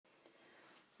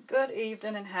Good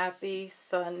evening and happy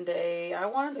Sunday. I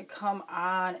wanted to come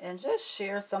on and just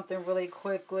share something really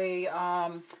quickly.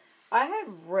 I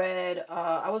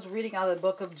was reading out of the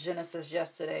book of Genesis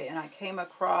yesterday, and I came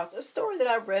across a story that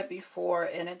I read before,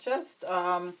 and it just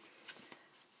got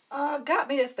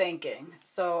me to thinking.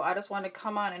 So I just wanted to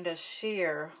come on and just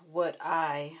share what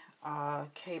I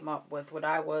came up with, what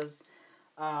I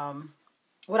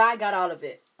got out of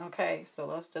it. Okay, so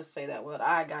let's just say that, what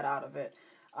I got out of it.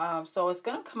 So it's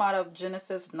going to come out of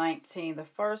Genesis 19. The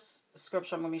first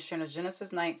scripture I'm going to be sharing is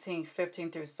Genesis 19, 15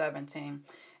 through 17.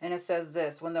 And it says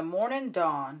this: When the morning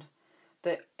dawned,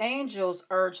 the angels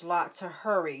urged Lot to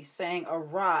hurry, saying,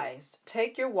 "Arise,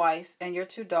 take your wife and your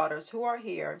 2 daughters who are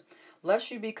here,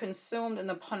 lest you be consumed in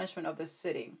the punishment of the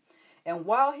city." And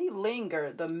while he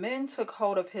lingered, the men took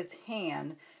hold of his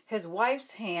hand, his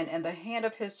wife's hand, and the hand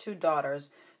of his 2 daughters,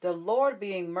 the Lord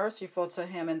being merciful to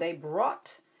him, and they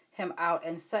brought him out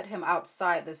and set him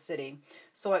outside the city.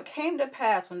 So it came to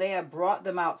pass, when they had brought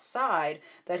them outside,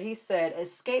 that he said,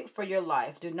 "Escape for your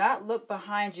life. Do not look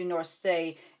behind you, nor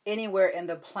stay anywhere in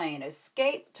the plain.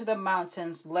 Escape to the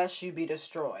mountains, lest you be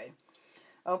destroyed."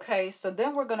 Okay, so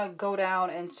then we're going to go down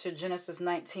into Genesis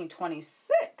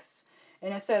 19:26.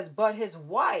 And it says, "But his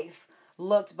wife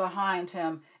looked behind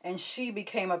him, and she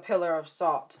became a pillar of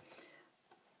salt."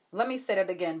 Let me say that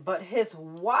again. But his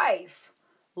wife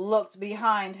looked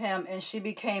behind him, and she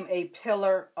became a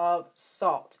pillar of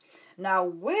salt. Now,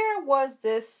 where was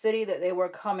this city that they were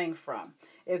coming from?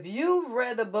 If you've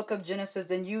read the book of Genesis,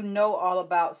 then you know all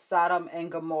about Sodom and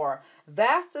Gomorrah.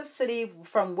 That's the city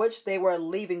from which they were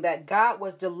leaving, that God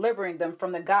was delivering them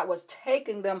from, that God was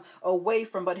taking them away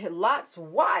from. But Lot's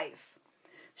wife,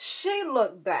 she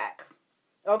looked back.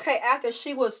 Okay, after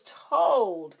she was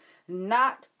told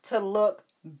not to look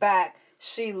back,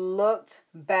 she looked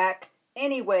back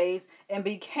anyways and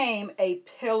became a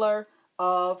pillar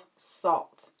of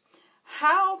salt.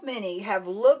 How many have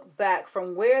looked back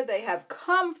from where they have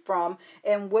come from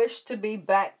and wished to be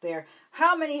back there?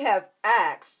 How many have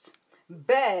asked,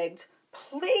 begged,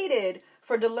 pleaded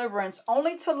for deliverance,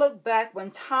 only to look back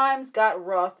when times got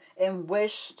rough and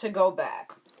wish to go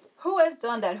back? Who has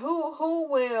done that? Who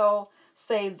will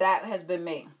say that has been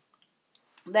me?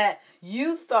 That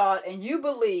you thought and you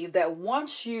believe that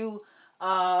once you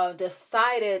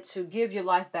decided to give your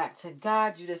life back to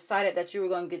God, you decided that you were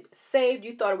going to get saved,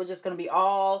 you thought it was just going to be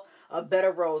all a bed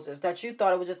of roses, that you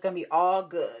thought it was just going to be all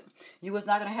good. You was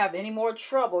not going to have any more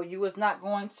trouble. You was not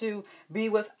going to be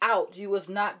without. You was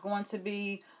not going to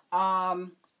be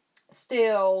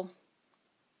still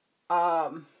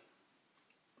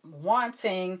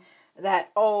wanting that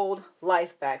old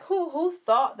life back. Who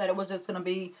thought that it was just going to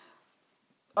be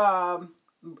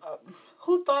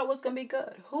who thought it was going to be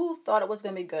good? Who thought it was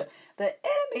going to be good? The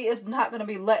enemy is not going to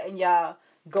be letting y'all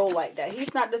go like that.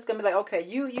 He's not just going to be like, okay,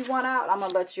 you want out, I'm going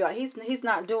to let you out. He's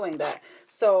not doing that.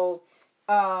 So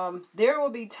there will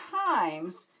be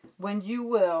times when you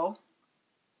will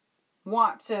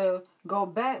want to go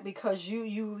back because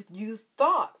you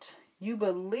thought, you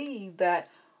believed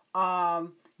that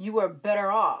you were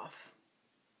better off.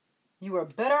 You were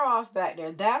better off back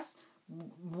there. That's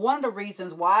one of the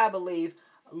reasons why I believe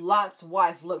Lot's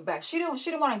wife looked back. She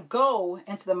didn't want to go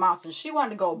into the mountains. She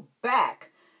wanted to go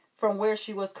back from where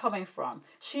she was coming from.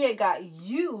 She had got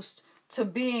used to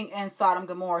being in Sodom and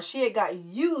Gomorrah. She had got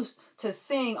used to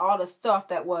seeing all the stuff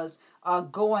that was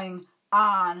going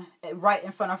on right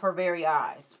in front of her very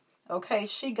eyes. Okay,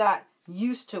 she got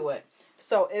used to it.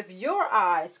 So if your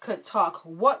eyes could talk,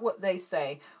 what would they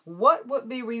say? What would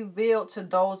be revealed to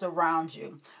those around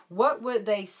you? What would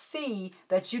they see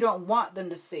that you don't want them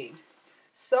to see?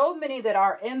 So many that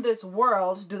are in this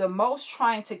world do the most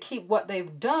trying to keep what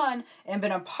they've done and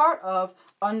been a part of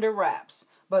under wraps.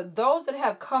 But those that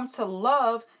have come to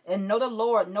love and know the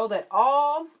Lord know that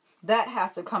all that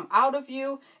has to come out of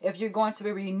you if you're going to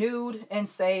be renewed and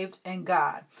saved in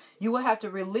God. You will have to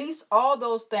release all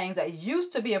those things that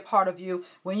used to be a part of you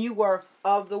when you were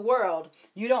of the world.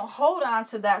 You don't hold on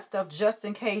to that stuff just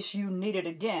in case you need it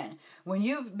again. When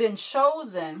you've been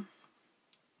chosen,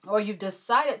 or you've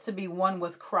decided to be one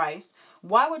with Christ,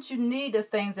 why would you need the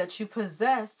things that you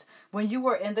possessed when you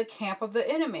were in the camp of the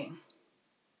enemy?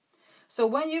 So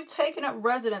when you've taken up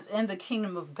residence in the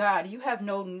kingdom of God, you have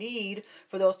no need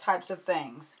for those types of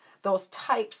things, those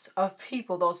types of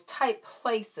people, those type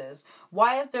places.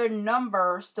 Why is their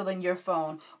number still in your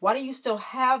phone? Why do you still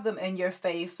have them in your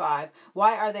Fave 5?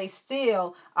 Why are they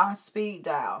still on speed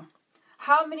dial?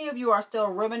 How many of you are still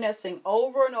reminiscing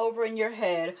over and over in your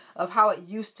head of how it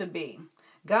used to be?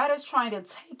 God is trying to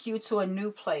take you to a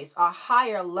new place, a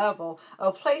higher level,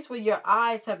 a place where your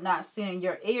eyes have not seen and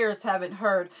your ears haven't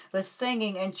heard the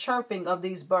singing and chirping of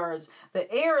these birds.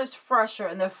 The air is fresher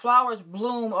and the flowers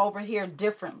bloom over here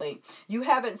differently. You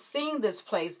haven't seen this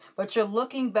place, but you're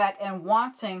looking back and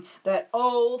wanting that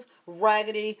old,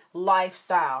 raggedy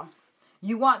lifestyle.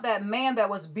 You want that man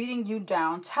that was beating you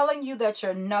down, telling you that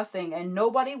you're nothing and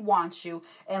nobody wants you,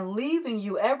 and leaving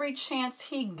you every chance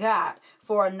he got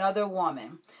for another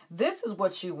woman. This is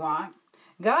what you want.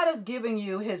 God is giving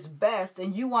you his best,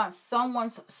 and you want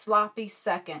someone's sloppy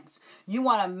seconds. You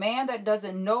want a man that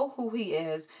doesn't know who he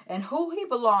is and who he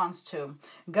belongs to.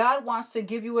 God wants to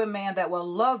give you a man that will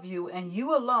love you and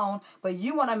you alone, but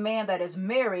you want a man that is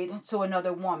married to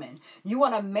another woman. You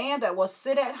want a man that will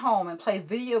sit at home and play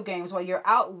video games while you're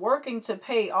out working to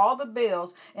pay all the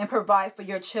bills and provide for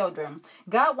your children.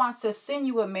 God wants to send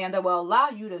you a man that will allow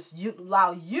you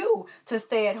to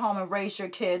stay at home and raise your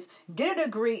kids, get a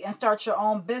degree, and start your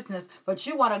own business, but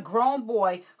you want a grown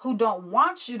boy who don't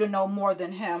want you to know more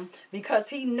than him because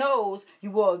he knows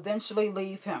you will eventually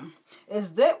leave him.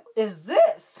 Is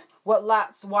this what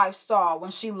Lot's wife saw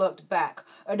when she looked back?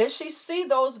 Or did she see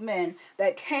those men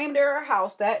that came to her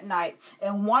house that night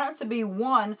and wanted to be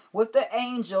one with the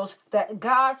angels that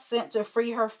God sent to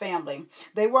free her family?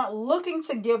 They weren't looking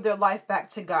to give their life back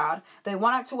to God. They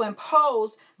wanted to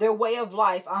impose their way of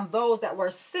life on those that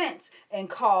were sent and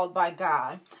called by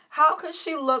God. How could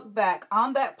she look back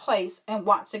on that place and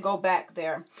want to go back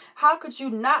there? How could you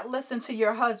not listen to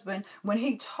your husband when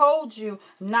he told you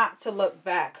not to look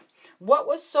back? What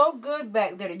was so good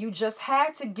back there that you just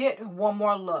had to get one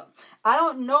more look? I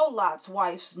don't know Lot's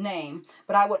wife's name,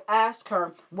 but I would ask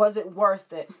her, was it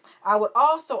worth it? I would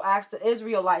also ask the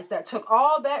Israelites that took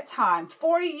all that time,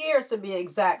 40 years to be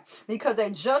exact, because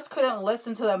they just couldn't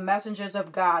listen to the messengers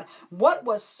of God. What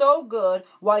was so good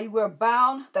while you were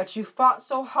bound that you fought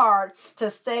so hard to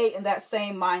stay in that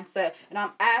same mindset? And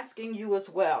I'm asking you as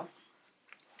well,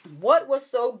 what was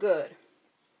so good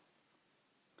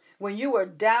when you were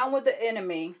down with the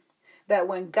enemy, that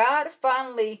when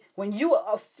you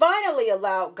finally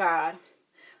allowed God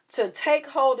to take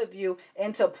hold of you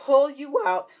and to pull you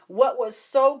out, what was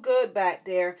so good back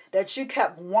there that you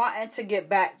kept wanting to get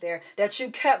back there, that you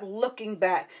kept looking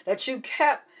back, that you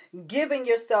kept giving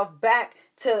yourself back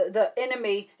to the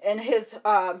enemy and his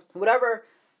whatever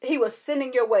he was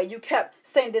sending your way. You kept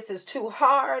saying this is too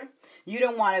hard. You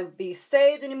didn't want to be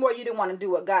saved anymore. You didn't want to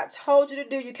do what God told you to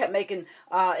do. You kept making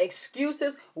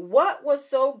excuses. What was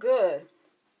so good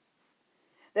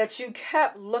that you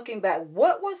kept looking back?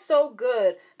 What was so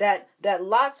good that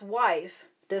Lot's wife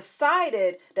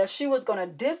decided that she was going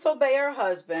to disobey her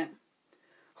husband,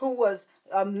 who was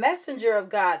a messenger of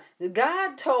God?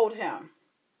 God told him.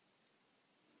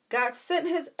 God sent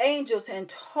his angels and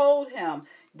told him,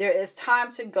 there is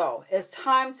time to go. It's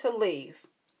time to leave.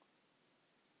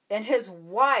 And his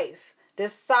wife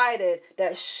decided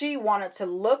that she wanted to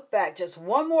look back just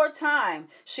one more time.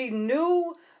 She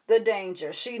knew the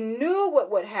danger. She knew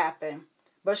what would happen.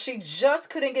 But she just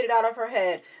couldn't get it out of her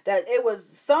head that it was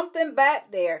something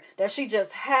back there that she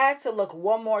just had to look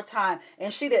one more time.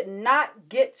 And she did not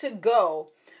get to go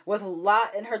with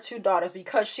Lot and her two daughters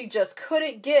because she just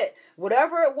couldn't get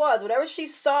whatever it was, whatever she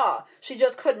saw. She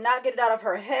just could not get it out of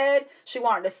her head. She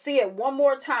wanted to see it one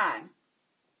more time.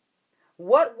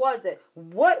 What was it?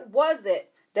 What was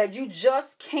it that you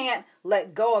just can't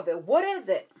let go of it? What is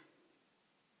it?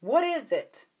 What is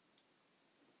it?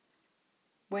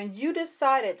 When you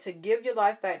decided to give your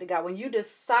life back to God, when you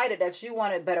decided that you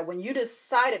wanted better, when you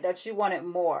decided that you wanted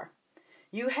more,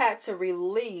 you had to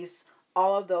release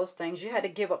all of those things. You had to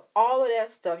give up all of that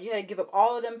stuff. You had to give up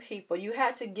all of them people. You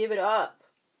had to give it up.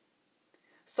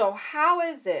 So how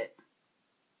is it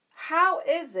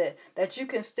that you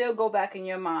can still go back in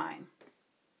your mind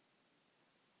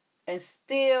and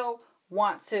still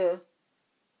want to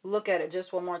look at it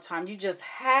just one more time? You just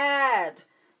had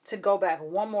to go back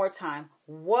one more time.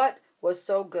 What was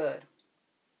so good?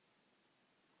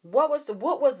 What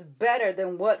was better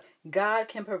than what God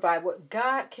can provide, what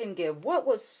God can give? What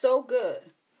was so good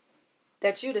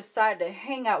that you decided to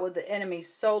hang out with the enemy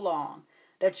so long,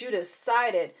 that you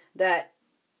decided that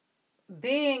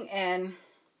being in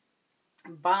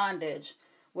bondage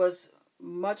was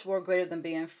much more greater than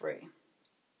being free?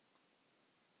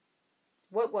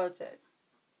 What was it?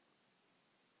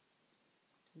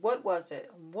 What was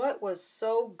it? What was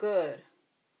so good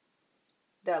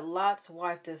that Lot's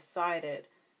wife decided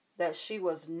that she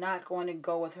was not going to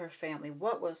go with her family?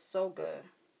 What was so good?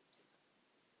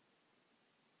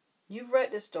 You've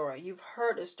read this story. You've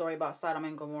heard the story about Sodom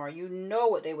and Gomorrah. You know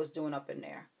what they was doing up in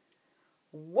there.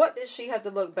 What did she have to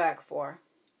look back for?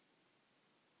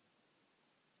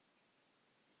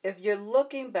 if you're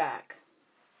looking back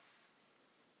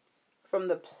from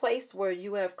the place where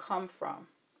you have come from,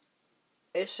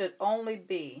 it should only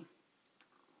be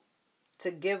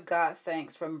to give God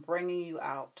thanks for bringing you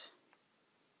out.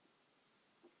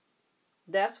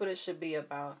 That's what it should be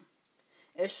about.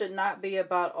 It should not be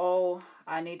about, oh,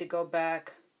 I need to go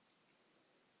back.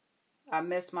 I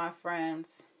miss my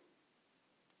friends.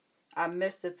 I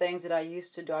miss the things that I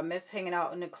used to do. I miss hanging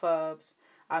out in the clubs.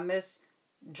 I miss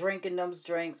drinking those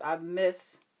drinks. I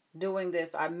miss doing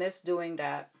this. I miss doing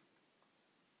that.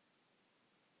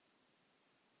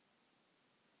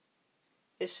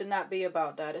 It should not be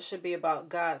about that. It should be about,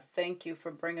 God, thank you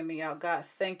for bringing me out. God,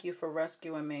 thank you for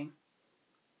rescuing me.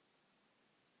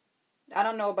 I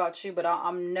don't know about you, but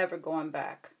I'm never going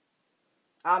back.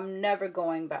 I'm never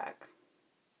going back.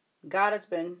 God has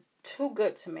been too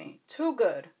good to me. Too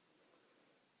good.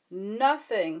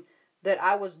 Nothing that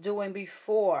I was doing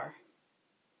before.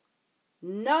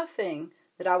 Nothing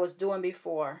that I was doing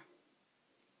before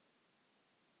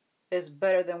is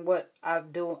better than what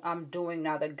I'm doing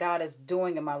now, that God is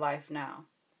doing in my life now.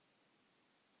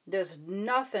 There's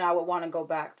nothing I would want to go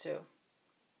back to.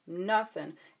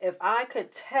 Nothing. If I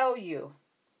could tell you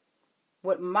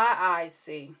what my eyes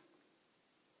see,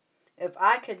 if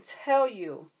I could tell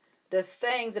you the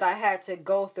things that I had to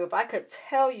go through, if I could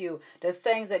tell you the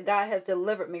things that God has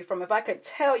delivered me from, if I could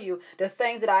tell you the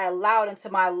things that I allowed into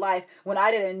my life when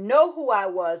I didn't know who I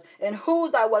was and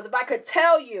whose I was, if I could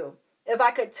tell you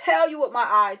what my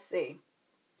eyes see,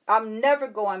 I'm never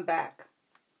going back.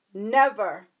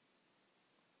 Never.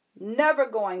 Never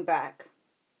going back.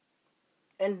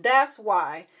 And that's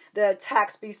why the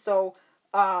attacks be so,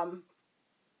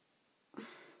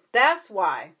 that's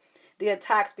why the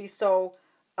attacks be so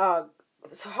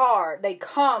hard. They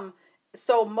come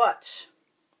so much.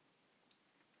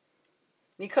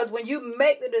 Because when you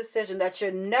make the decision that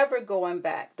you're never going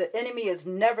back, the enemy is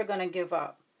never going to give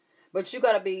up. But you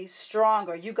got to be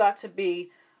stronger. You got to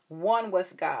be one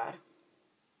with God.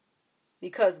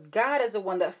 Because God is the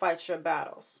one that fights your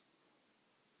battles.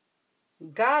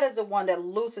 God is the one that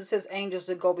looses his angels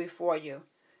to go before you.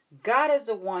 God is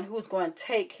the one who's going to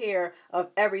take care of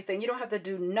everything. You don't have to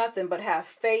do nothing but have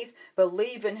faith,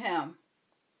 believe in him,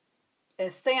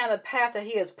 and stay on the path that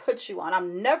he has put you on.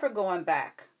 I'm never going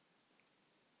back.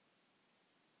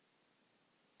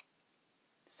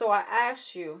 So I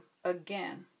ask you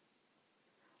again,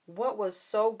 what was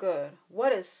so good?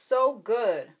 What is so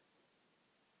good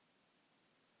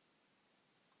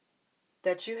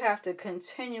that you have to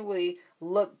continually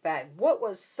look back? What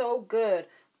was so good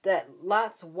that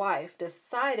Lot's wife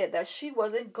decided that she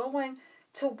wasn't going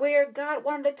to where God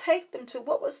wanted to take them to?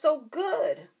 What was so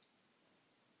good?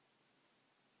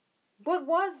 What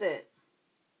was it?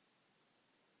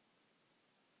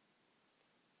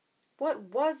 What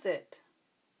was it?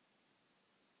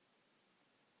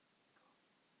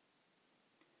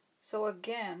 So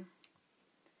again,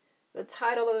 the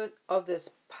title of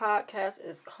this podcast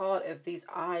is called If These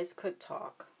Eyes Could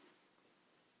Talk.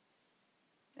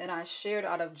 And I shared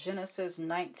out of Genesis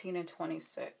 19 and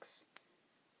 26.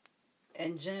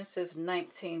 And Genesis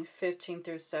 19, 15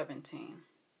 through 17.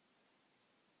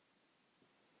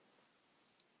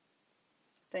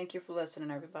 Thank you for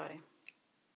listening, everybody.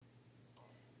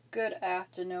 Good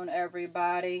afternoon,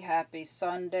 everybody. Happy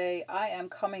Sunday. I am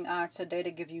coming on today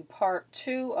to give you part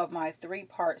 2 of my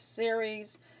 3-part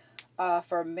series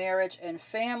for marriage and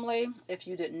family. If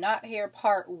you did not hear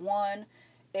part 1,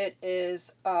 it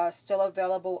is still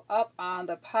available up on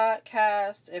the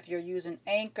podcast. If you're using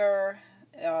Anchor,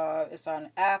 it's on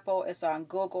Apple, it's on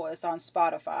Google, it's on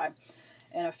Spotify,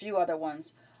 and a few other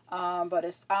ones. But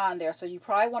it's on there. So you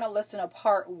probably want to listen to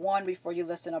part 1 before you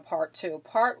listen to part 2.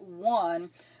 Part 1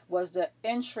 was the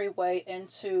entryway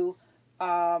into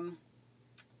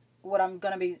what I'm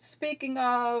going to be speaking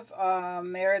of,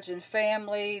 marriage and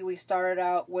family. We started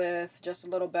out with just a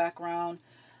little background.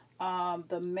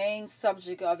 The main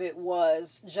subject of it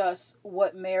was just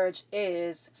what marriage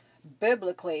is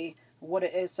biblically, what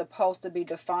it is supposed to be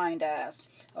defined as.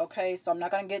 Okay, so I'm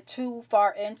not going to get too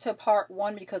far into part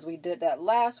 1 because we did that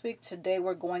last week. Today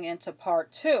we're going into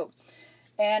part 2.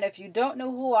 And if you don't know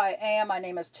who I am, my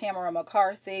name is Tamara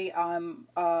McCarthy. I'm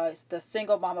the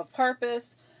single mom of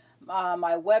purpose.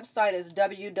 My website is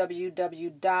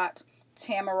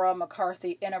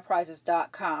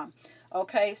www.tamaramccarthyenterprises.com.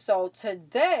 Okay, so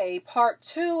today, part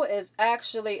 2 is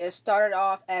actually, it started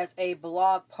off as a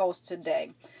blog post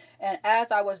today. And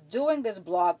as I was doing this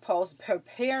blog post,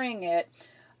 preparing it,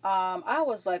 I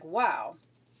was like, wow,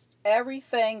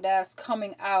 everything that's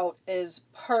coming out is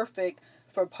perfect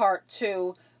for part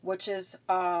 2, which is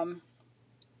for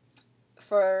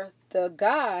the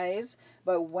guys,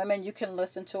 But women, you can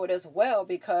listen to it as well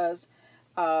because,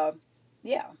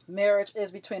 marriage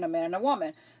is between a man and a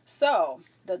woman. So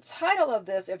the title of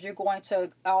this, if you're going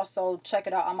to also check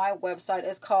it out on my website,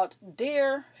 is called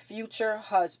Dear Future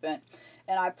Husband.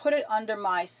 And I put it under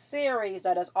my series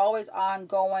that is always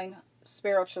ongoing,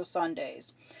 Spiritual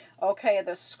Sundays. Okay,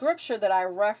 the scripture that I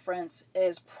reference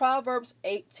is Proverbs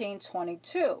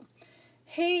 18:22.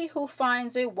 He who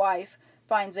finds a wife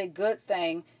finds a good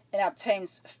thing and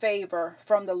obtains favor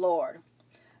from the Lord.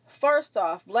 First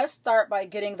off, let's start by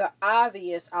getting the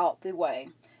obvious out the way.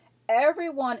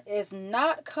 Everyone is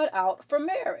not cut out for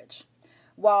marriage.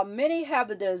 While many have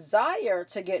the desire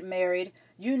to get married,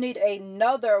 you need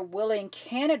another willing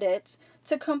candidate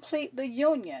to complete the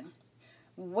union.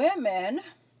 Women,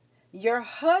 your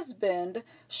husband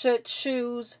should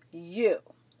choose you.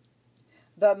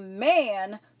 The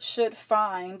man should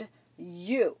find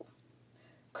you.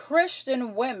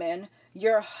 Christian women,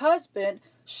 your husband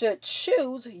should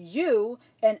choose you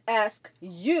and ask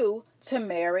you to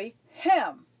marry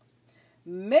him.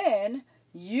 Men,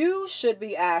 you should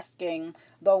be asking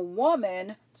the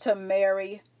woman to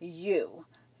marry you,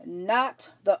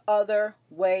 not the other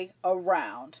way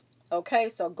around. Okay,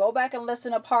 so go back and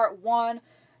listen to part 1.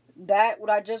 That, what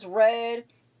I just read,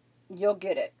 you'll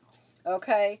get it.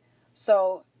 Okay,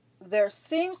 so there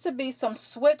seems to be some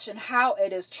switch in how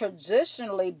it is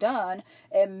traditionally done,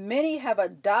 and many have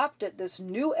adopted this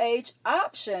new age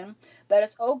option that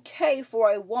it's okay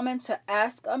for a woman to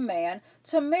ask a man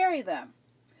to marry them.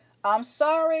 I'm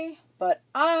sorry, but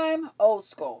I'm old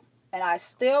school, and I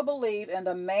still believe in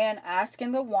the man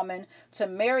asking the woman to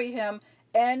marry him,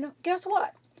 and guess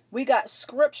what? We got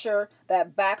scripture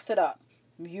that backs it up.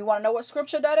 You want to know what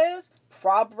scripture that is?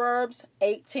 Proverbs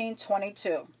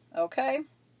 18:22. Okay?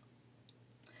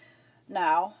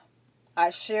 Now, I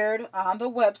shared on the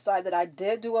website that I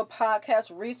did do a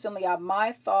podcast recently on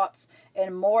my thoughts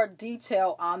in more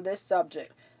detail on this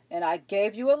subject. And I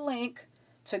gave you a link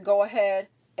to go ahead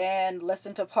and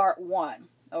listen to part 1.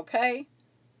 Okay?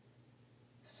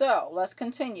 So, let's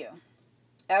continue.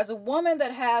 As a woman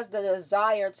that has the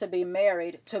desire to be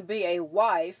married, to be a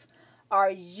wife,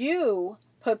 are you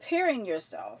preparing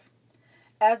yourself?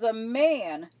 As a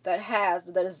man that has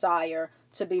the desire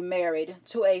to be married,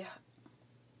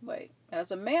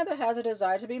 as a man that has a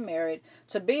desire to be married,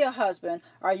 to be a husband,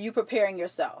 are you preparing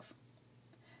yourself?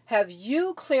 Have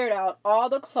you cleared out all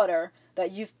the clutter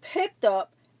that you've picked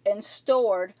up and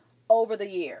stored over the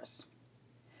years?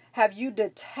 Have you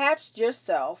detached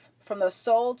yourself from the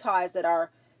soul ties that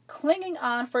are clinging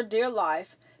on for dear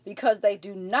life because they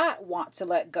do not want to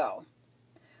let go?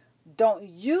 Don't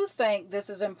you think this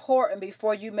is important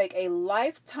before you make a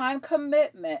lifetime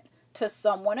commitment to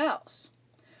someone else?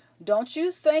 Don't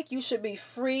you think you should be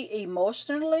free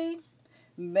emotionally,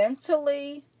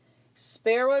 mentally,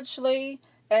 spiritually,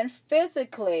 and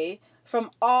physically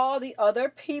from all the other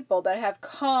people that have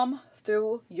come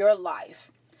through your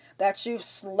life, that you've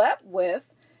slept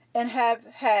with and have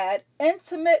had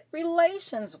intimate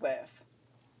relations with?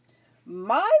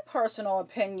 My personal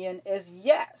opinion is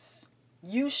yes,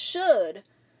 you should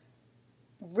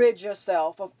rid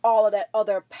yourself of all of that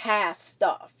other past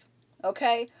stuff.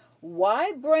 Okay?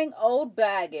 Why bring old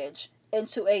baggage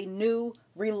into a new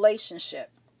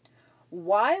relationship?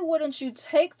 Why wouldn't you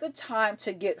take the time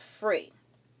to get free?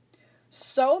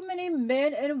 So many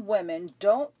men and women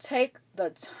don't take the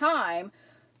time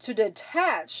to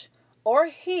detach or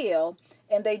heal,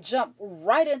 and they jump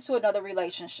right into another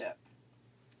relationship.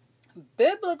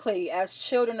 Biblically, as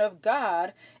children of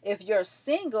God, if you're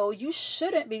single, you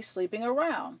shouldn't be sleeping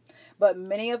around, but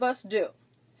many of us do.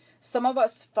 Some of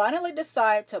us finally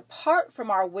decide to part from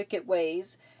our wicked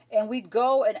ways, and we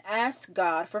go and ask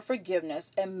God for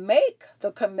forgiveness and make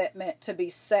the commitment to be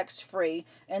sex-free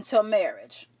until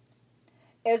marriage.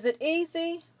 Is it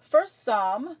easy? For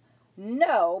some,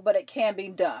 no, but it can be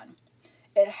done.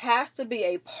 It has to be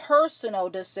a personal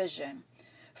decision.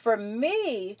 For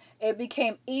me, it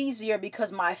became easier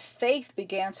because my faith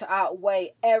began to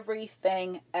outweigh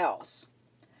everything else.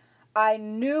 I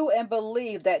knew and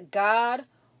believed that God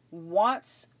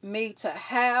wants me to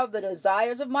have the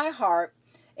desires of my heart,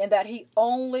 and that He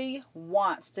only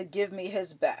wants to give me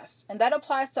His best. And that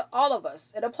applies to all of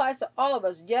us. It applies to all of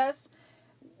us. Yes,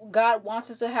 God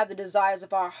wants us to have the desires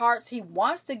of our hearts. He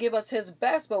wants to give us His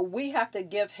best, but we have to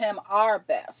give Him our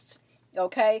best.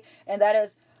 Okay? And that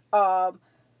is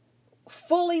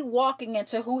fully walking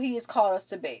into who He has called us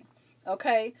to be.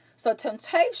 Okay? So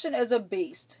temptation is a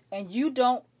beast, and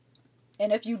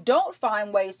if you don't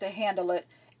find ways to handle it,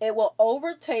 it will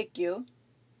overtake you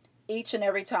each and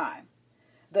every time.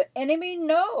 The enemy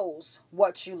knows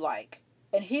what you like.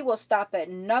 and he will stop at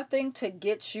nothing to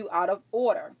get you out of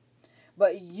order.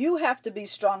 But you have to be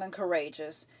strong and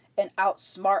courageous and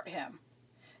outsmart him.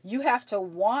 You have to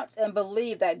want and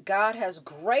believe that God has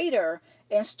greater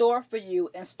in store for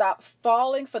you and stop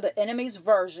falling for the enemy's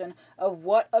version of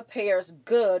what appears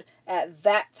good at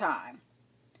that time.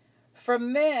 For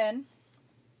men,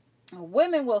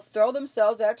 women will throw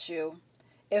themselves at you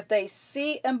if they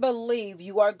see and believe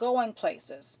you are going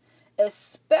places,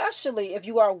 especially if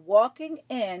you are walking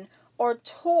in or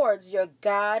towards your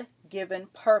God-given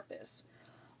purpose.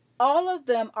 All of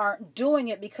them aren't doing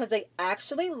it because they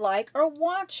actually like or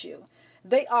want you.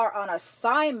 They are on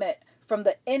assignment from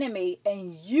the enemy,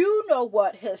 and you know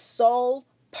what his sole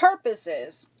purpose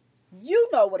is. You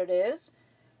know what it is.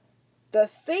 The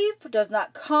thief does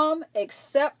not come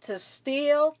except to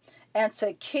steal and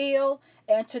to kill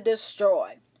and to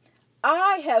destroy.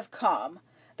 I have come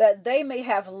that they may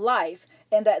have life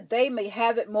and that they may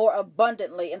have it more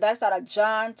abundantly. And that's out of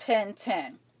John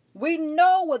 10:10. We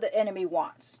know what the enemy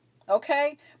wants.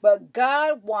 Okay? But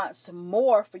God wants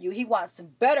more for you. He wants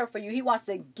better for you. He wants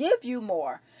to give you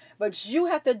more. But you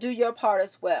have to do your part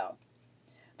as well.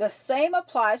 The same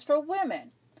applies for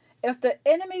women. If the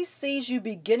enemy sees you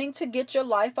beginning to get your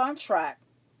life on track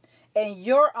and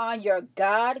you're on your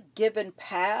God-given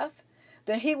path,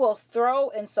 then he will throw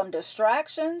in some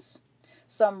distractions,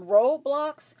 some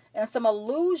roadblocks, and some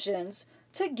illusions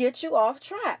to get you off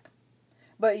track.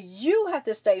 But you have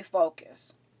to stay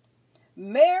focused.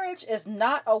 Marriage is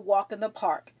not a walk in the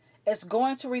park. It's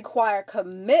going to require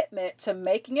commitment to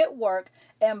making it work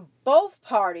and both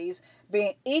parties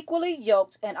being equally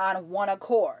yoked and on one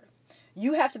accord.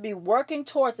 You have to be working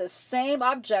towards the same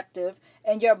objective,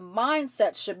 and your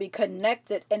mindset should be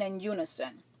connected and in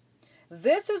unison.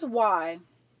 This is why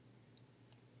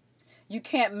you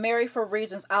can't marry for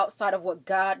reasons outside of what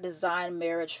God designed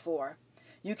marriage for.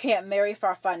 You can't marry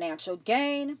for financial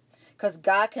gain, because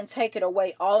God can take it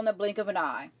away all in the blink of an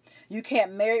eye. You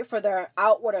can't marry for their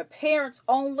outward appearance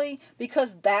only,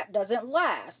 because that doesn't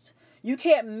last. You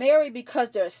can't marry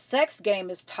because their sex game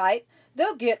is tight.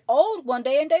 They'll get old one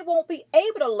day and they won't be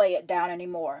able to lay it down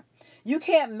anymore. You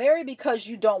can't marry because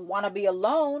you don't want to be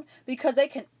alone, because they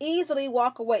can easily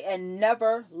walk away and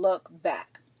never look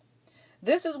back.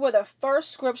 This is where the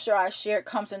first scripture I shared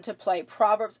comes into play,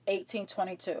 Proverbs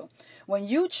 18:22. When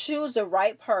you choose the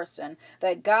right person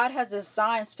that God has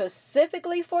designed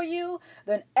specifically for you,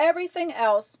 then everything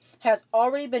else has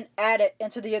already been added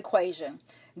into the equation.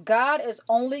 God is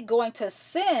only going to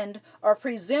send or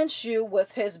present you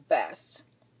with his best.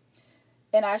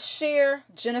 And I share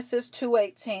Genesis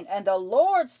 2:18. And the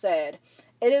Lord said,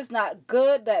 it is not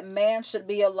good that man should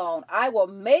be alone. I will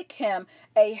make him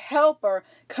a helper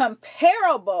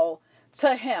comparable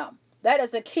to him. That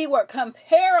is a key word,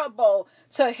 comparable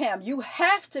to him. You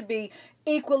have to be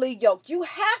equally yoked. You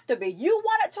have to be. You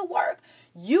want it to work.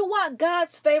 You want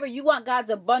God's favor. You want God's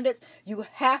abundance. You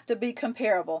have to be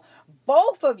comparable.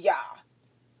 Both of y'all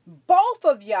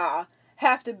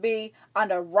have to be on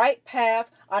the right path,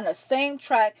 on the same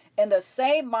track, in the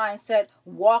same mindset,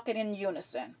 walking in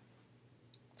unison.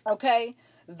 Okay?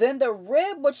 Then the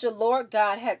rib which the Lord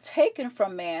God had taken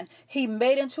from man, he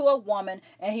made into a woman,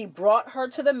 and he brought her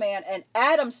to the man. And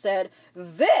Adam said,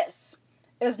 this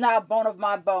is now bone of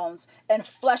my bones and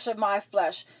flesh of my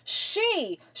flesh.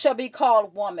 She shall be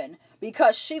called woman,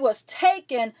 because she was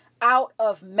taken out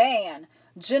of man.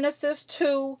 Genesis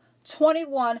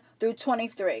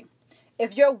 2:21-23.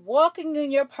 If you're walking in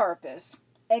your purpose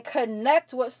and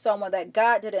connect with someone that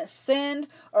God didn't send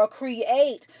or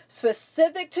create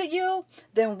specific to you,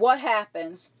 then what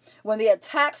happens? When the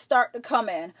attacks start to come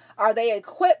in, are they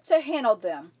equipped to handle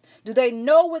them? Do they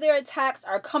know where their attacks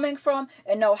are coming from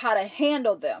and know how to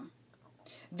handle them?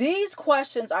 These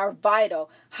questions are vital.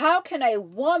 How can a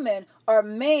woman or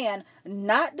man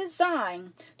not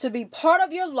designed to be part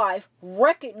of your life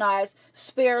recognize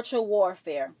spiritual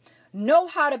warfare? Know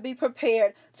how to be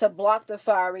prepared to block the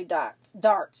fiery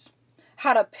darts.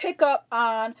 How to pick up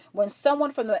on when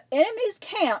someone from the enemy's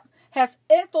camp has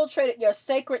infiltrated your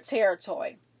sacred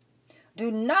territory. Do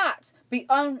not be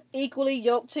unequally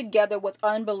yoked together with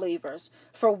unbelievers.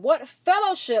 For what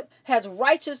fellowship has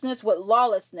righteousness with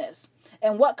lawlessness?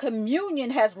 And what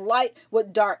communion has light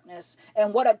with darkness?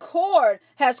 And what accord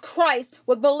has Christ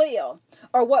with Belial?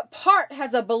 Or what part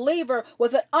has a believer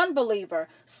with an unbeliever?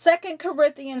 2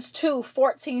 Corinthians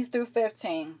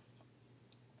 2:14-15.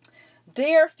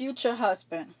 Dear future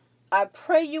husband, I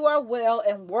pray you are well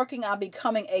and working on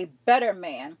becoming a better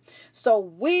man so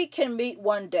we can meet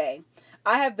one day.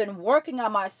 I have been working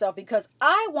on myself because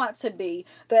I want to be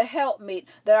the helpmeet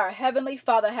that our Heavenly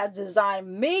Father has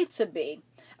designed me to be.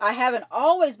 I haven't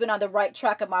always been on the right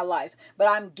track of my life, but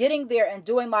I'm getting there and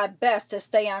doing my best to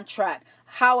stay on track.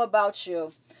 How about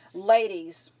you?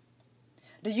 Ladies,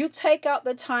 do you take out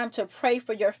the time to pray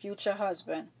for your future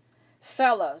husband?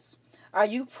 Fellas, are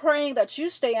you praying that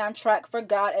you stay on track for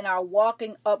God and are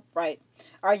walking upright?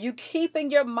 Are you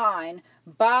keeping your mind,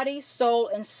 body, soul,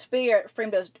 and spirit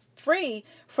free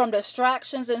from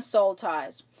distractions and soul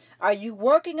ties? Are you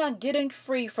working on getting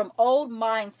free from old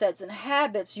mindsets and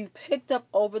habits you picked up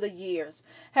over the years?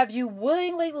 Have you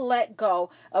willingly let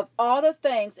go of all the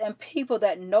things and people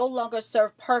that no longer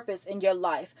serve purpose in your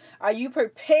life? Are you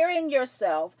preparing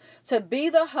yourself to be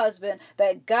the husband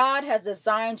that God has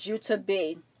designed you to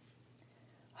be?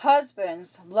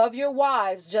 Husbands, love your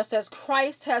wives just as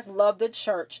Christ has loved the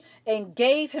church and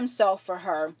gave himself for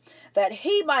her, that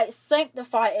he might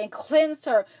sanctify and cleanse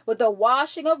her with the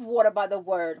washing of water by the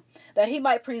word, that he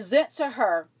might present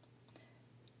her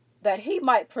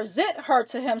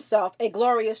to himself a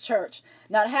glorious church,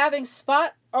 not having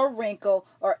spot or wrinkle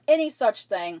or any such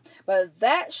thing, but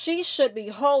that she should be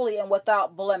holy and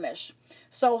without blemish.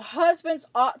 So husbands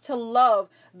ought to love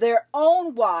their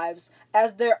own wives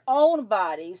as their own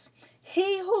bodies.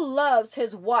 He who loves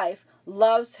his wife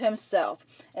loves himself.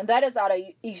 And that is out of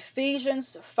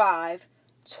Ephesians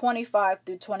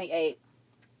 5:25-28.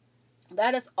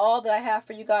 That is all that I have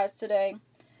for you guys today.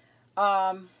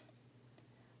 I'm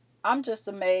just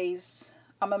amazed.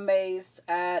 I'm amazed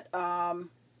at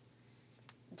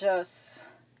just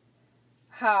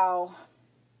how...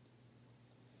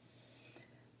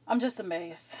 I'm just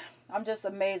amazed. I'm just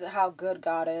amazed at how good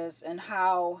God is and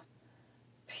how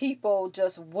people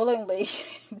just willingly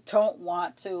don't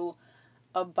want to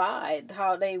abide,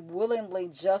 how they willingly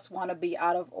just want to be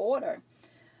out of order.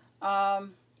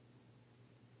 And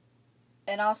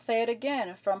I'll say it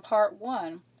again from part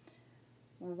 1.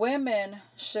 Women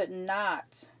should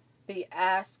not be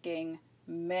asking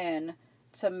men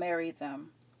to marry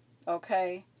them.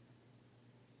 Okay?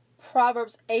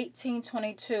 Proverbs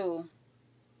 18:22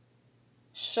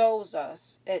 shows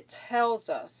us, it tells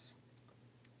us,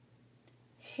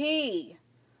 he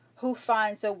who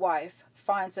finds a wife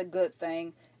finds a good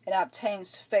thing and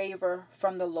obtains favor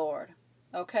from the Lord.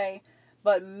 Okay?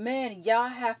 But men, y'all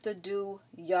have to do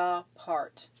y'all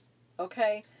part.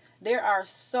 Okay? There are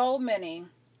so many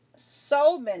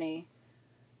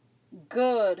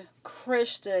good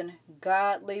Christian,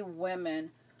 godly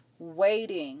women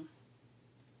waiting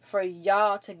for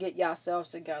y'all to get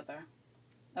yourselves together.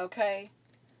 Okay?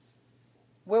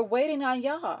 We're waiting on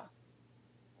y'all.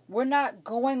 We're not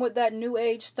going with that new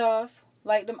age stuff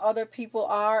like them other people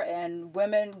are, and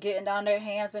women getting on their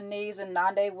hands and knees and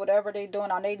on they whatever they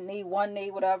doing on their knee, one knee,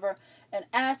 whatever, and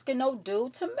asking no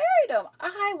dude to marry them.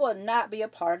 I will not be a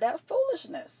part of that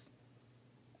foolishness.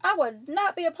 I would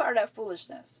not be a part of that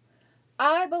foolishness.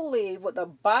 I believe what the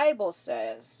Bible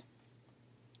says.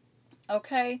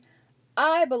 Okay?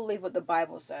 I believe what the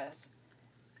Bible says.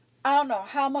 I don't know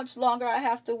how much longer I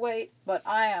have to wait, but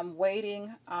I am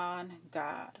waiting on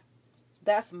God.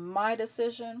 That's my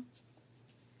decision.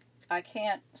 I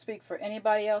can't speak for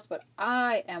anybody else, but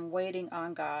I am waiting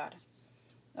on God.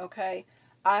 Okay?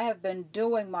 I have been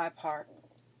doing my part.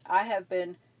 I have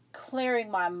been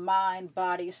clearing my mind,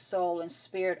 body, soul, and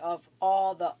spirit of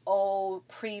all the old,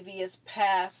 previous,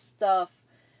 past stuff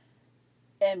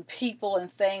and people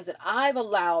and things that I've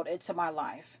allowed into my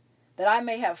life, that I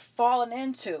may have fallen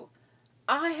into.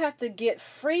 I have to get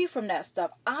free from that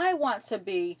stuff. I want to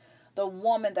be the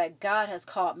woman that God has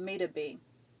called me to be.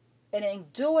 And in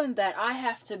doing that, I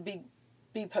have to be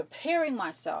preparing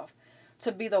myself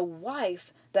to be the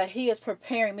wife that he is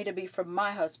preparing me to be for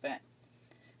my husband.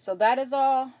 So that is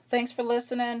all. Thanks for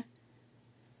listening.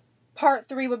 Part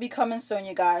 3 will be coming soon,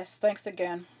 you guys. Thanks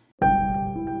again.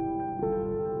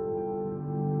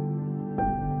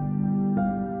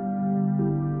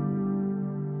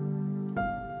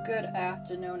 Good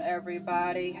afternoon,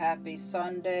 everybody. Happy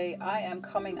Sunday. I am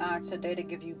coming on today to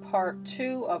give you part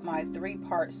 2 of my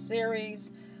 3-part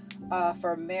series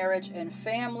for marriage and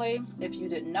family. If you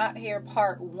did not hear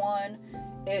part 1,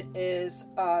 it is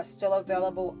still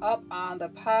available up on the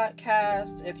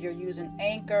podcast. If you're using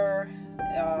Anchor,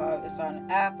 it's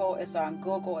on Apple, it's on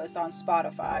Google, it's on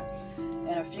Spotify,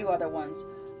 and a few other ones.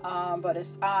 But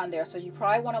it's on there. So you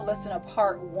probably want to listen to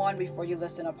part 1 before you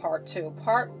listen to part 2.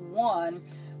 Part 1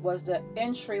 was the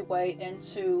entryway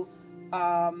into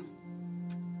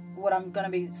what I'm going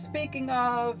to be speaking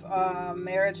of,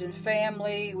 marriage and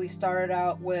family. We started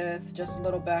out with just a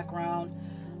little background.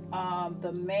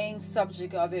 The main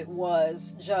subject of it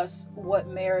was just what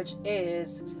marriage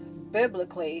is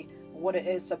biblically, what it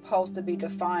is supposed to be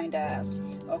defined as.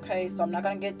 Okay, so I'm not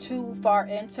going to get too far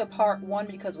into part 1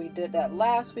 because we did that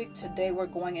last week. Today we're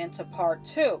going into part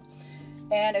 2.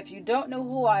 And if you don't know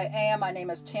who I am, my name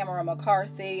is Tamara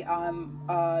McCarthy. I'm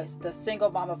the single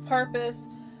mom of purpose.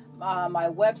 My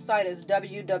website is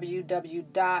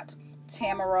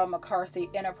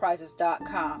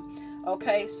www.tamaramccarthyenterprises.com.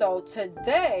 Okay, so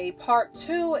today, part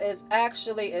 2 is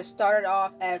actually, it started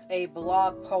off as a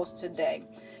blog post today.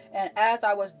 And as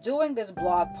I was doing this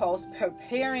blog post,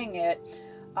 preparing it,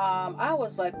 I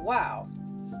was like, wow,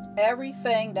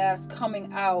 everything that's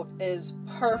coming out is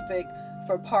perfect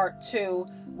for part 2,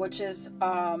 which is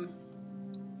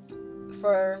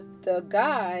for the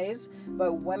guys,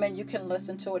 but women, you can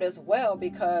listen to it as well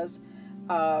because,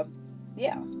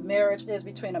 marriage is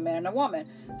between a man and a woman.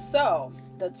 So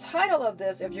the title of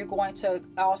this, if you're going to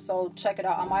also check it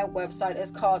out on my website,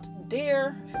 is called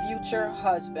Dear Future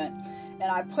Husband.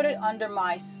 And I put it under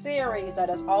my series that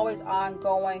is always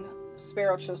ongoing,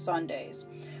 Spiritual Sundays.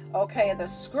 Okay, the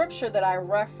scripture that I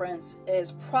reference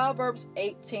is Proverbs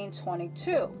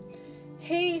 18:22.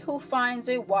 He who finds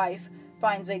a wife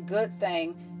finds a good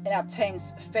thing and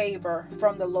obtains favor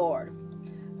from the Lord.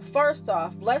 First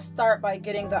off, let's start by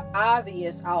getting the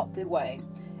obvious out the way.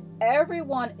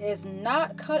 Everyone is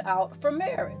not cut out for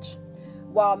marriage.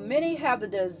 While many have the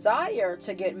desire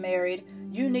to get married,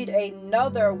 you need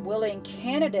another willing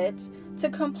candidate to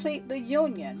complete the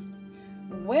union.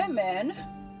 Women,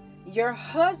 your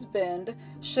husband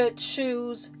should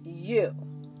choose you.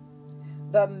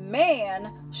 The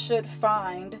man should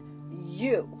find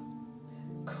you.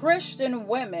 Christian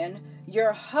women,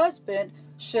 your husband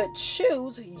should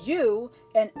choose you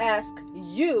and ask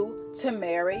you to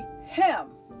marry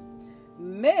him.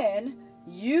 Men,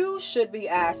 you should be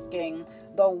asking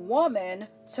the woman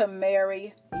to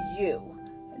marry you,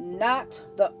 not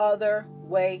the other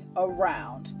way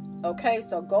around. Okay,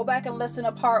 so go back and listen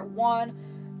to part 1.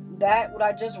 That, what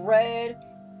I just read,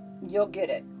 you'll get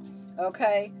it.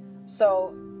 Okay,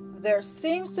 so there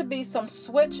seems to be some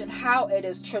switch in how it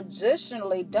is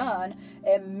traditionally done,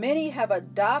 and many have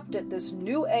adopted this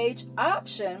new age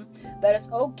option that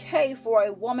it's okay for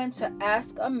a woman to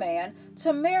ask a man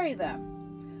to marry them.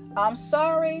 I'm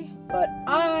sorry, but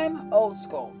I'm old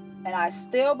school, and I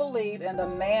still believe in the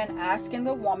man asking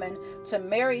the woman to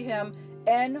marry him,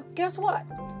 and guess what?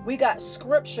 We got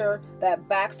scripture that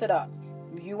backs it up.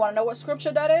 You want to know what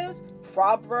scripture that is?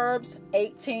 Proverbs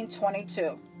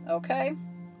 18:22. Okay?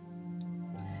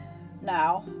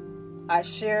 Now, I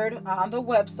shared on the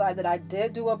website that I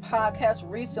did do a podcast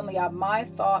recently on my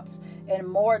thoughts in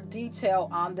more detail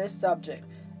on this subject.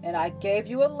 And I gave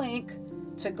you a link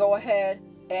to go ahead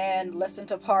and listen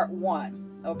to part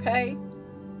 1. Okay?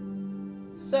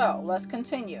 So, let's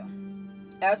continue.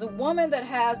 As a woman that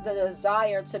has the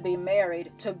desire to be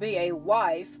married, to be a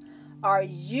wife, are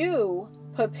you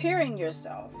preparing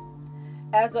yourself?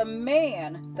 As a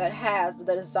man that has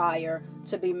the desire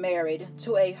to be married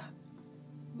to a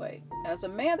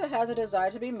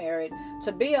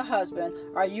husband,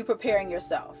 are you preparing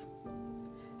yourself?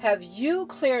 Have you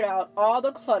cleared out all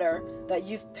the clutter that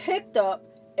you've picked up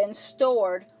and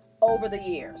stored over the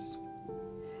years?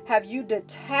 Have you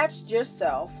detached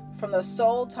yourself from the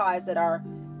soul ties that are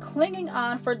clinging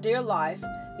on for dear life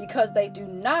because they do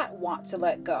not want to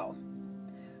let go?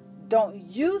 Don't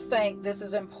you think this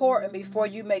is important before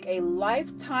you make a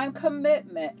lifetime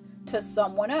commitment to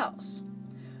someone else?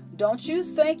 Don't you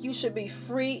think you should be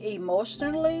free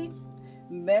emotionally,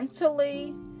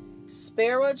 mentally,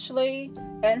 spiritually,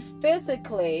 and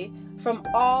physically from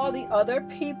all the other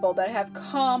people that have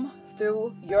come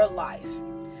through your life,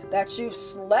 that you've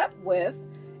slept with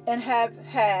and have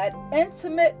had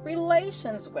intimate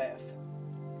relations with?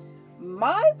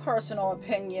 My personal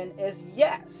opinion is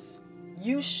yes,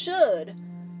 you should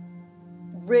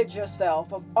rid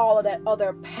yourself of all of that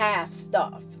other past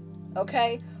stuff.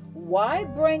 Okay? Why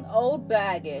bring old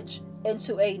baggage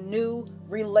into a new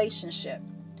relationship?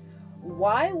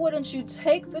 Why wouldn't you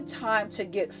take the time to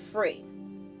get free?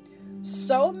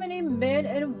 So many men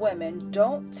and women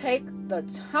don't take the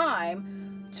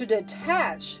time to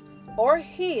detach or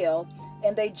heal,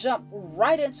 and they jump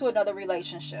right into another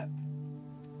relationship.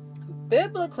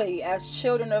 Biblically, as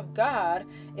children of God,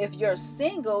 if you're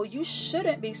single, you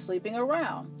shouldn't be sleeping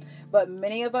around, but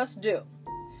many of us do.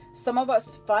 Some of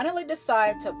us finally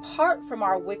decide to part from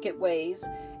our wicked ways,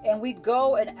 and we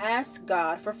go and ask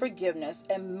God for forgiveness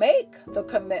and make the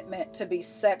commitment to be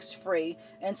sex-free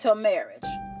until marriage.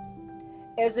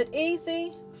 Is it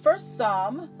easy? For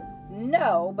some,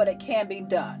 no, but it can be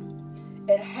done.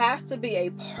 It has to be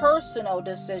a personal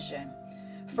decision.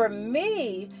 For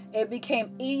me, it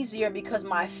became easier because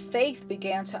my faith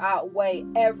began to outweigh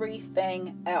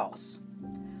everything else.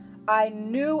 I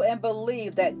knew and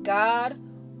believed that God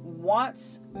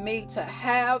wants me to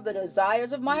have the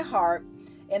desires of my heart,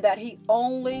 and that He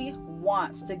only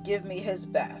wants to give me His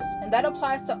best. And that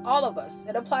applies to all of us.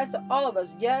 It applies to all of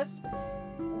us. Yes,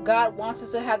 God wants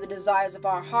us to have the desires of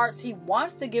our hearts. He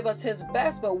wants to give us His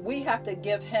best, but we have to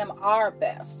give Him our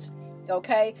best.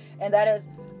 Okay? And that is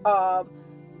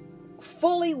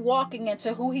fully walking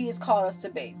into who He has called us to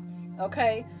be.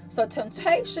 Okay? So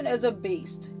temptation is a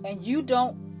beast, and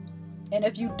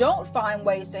if you don't find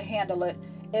ways to handle it,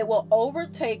 it will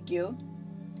overtake you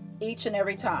each and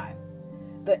every time.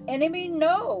 The enemy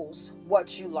knows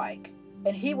what you like,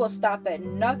 and he will stop at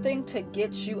nothing to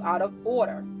get you out of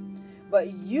order.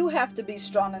 But you have to be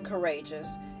strong and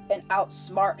courageous and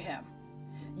outsmart him.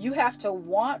 You have to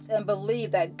want and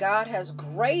believe that God has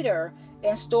greater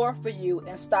in store for you,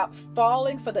 and stop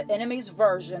falling for the enemy's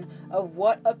version of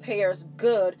what appears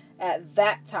good at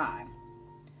that time.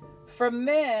 For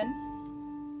men,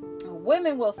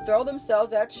 women will throw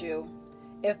themselves at you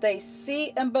if they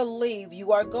see and believe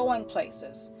you are going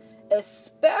places,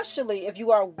 especially if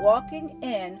you are walking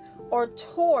in or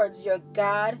towards your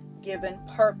God-given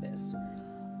purpose.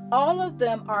 All of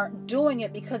them aren't doing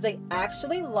it because they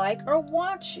actually like or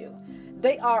want you.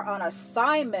 They are on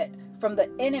assignment from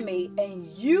the enemy, and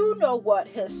you know what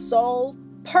his sole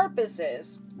purpose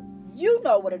is. You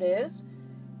know what it is.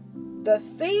 The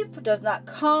thief does not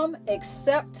come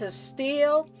except to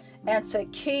steal and to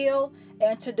kill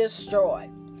and to destroy.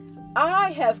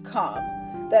 I have come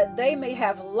that they may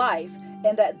have life,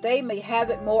 and that they may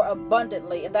have it more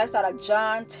abundantly. And that's out of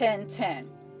John 10:10.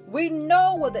 We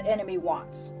know what the enemy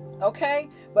wants, okay?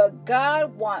 But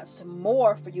God wants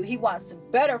more for you. He wants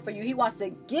better for you. He wants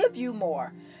to give you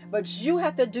more. But you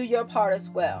have to do your part as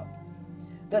well.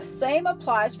 The same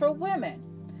applies for women.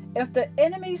 If the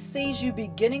enemy sees you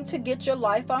beginning to get your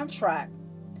life on track,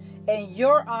 and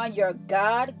you're on your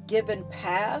God-given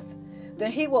path,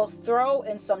 then he will throw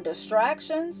in some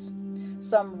distractions,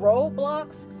 some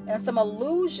roadblocks, and some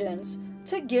illusions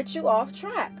to get you off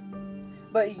track.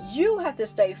 But you have to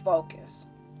stay focused.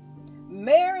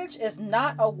 Marriage is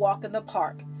not a walk in the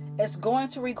park. It's going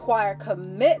to require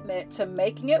commitment to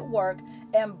making it work,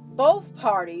 and both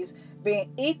parties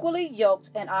being equally yoked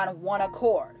and on one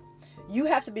accord. You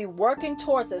have to be working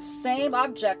towards the same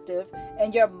objective,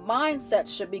 and your mindset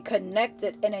should be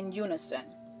connected and in unison.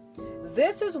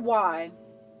 This is why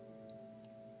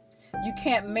you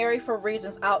can't marry for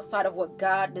reasons outside of what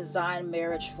God designed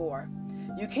marriage for.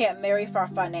 You can't marry for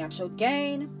financial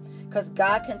gain, because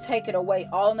God can take it away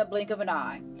all in the blink of an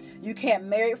eye. You can't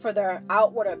marry for their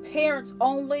outward appearance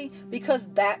only, because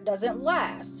that doesn't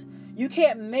last. You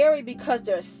can't marry because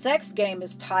their sex game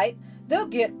is tight. They'll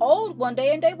get old one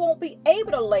day and they won't be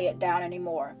able to lay it down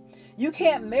anymore. You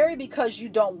can't marry because you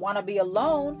don't want to be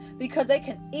alone, because they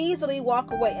can easily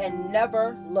walk away and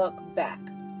never look back.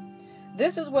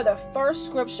 This is where the first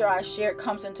scripture I shared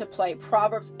comes into play,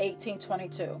 Proverbs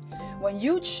 18:22. When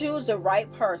you choose the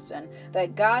right person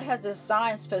that God has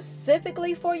assigned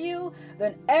specifically for you,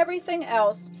 then everything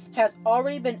else has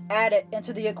already been added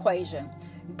into the equation.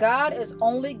 God is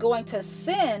only going to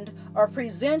send or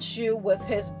present you with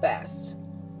his best.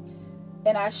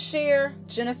 And I share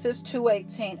Genesis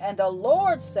 2:18, and the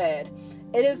Lord said,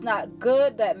 "It is not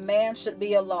good that man should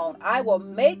be alone. I will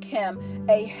make him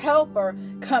a helper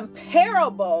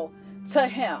comparable to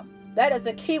him." That is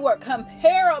a key word,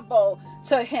 comparable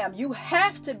to him. You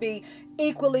have to be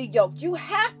equally yoked. You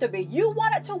have to be. You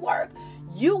want it to work.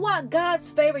 You want God's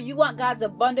favor. You want God's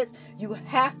abundance. You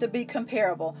have to be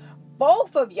comparable.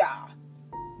 Both of y'all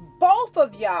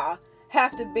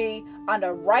have to be on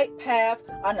the right path,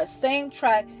 on the same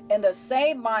track, in the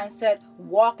same mindset,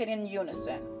 walking in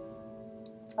unison.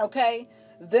 Okay?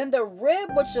 Then the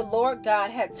rib which the Lord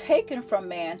God had taken from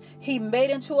man, he made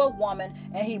into a woman,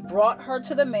 and he brought her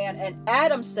to the man. And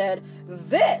Adam said,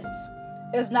 "This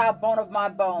is now bone of my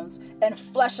bones and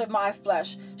flesh of my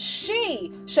flesh.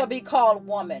 She shall be called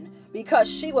woman, because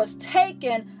she was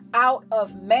taken out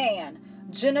of man."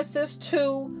 Genesis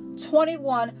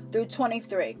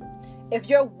 2:21-23. If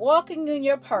you're walking in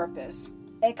your purpose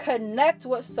and connect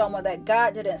with someone that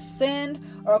God didn't send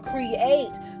or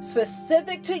create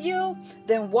specific to you,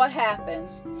 then what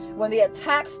happens when the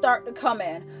attacks start to come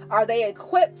in? Are they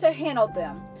equipped to handle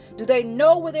them? Do they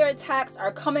know where their attacks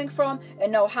are coming from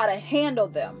and know how to handle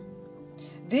them?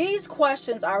 These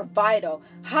questions are vital.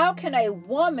 How can a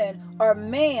woman or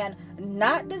man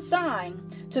not designed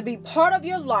to be part of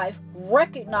your life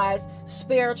recognize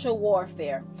spiritual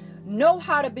warfare? Know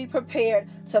how to be prepared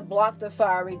to block the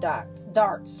fiery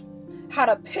darts. How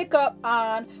to pick up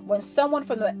on when someone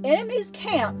from the enemy's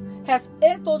camp has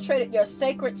infiltrated your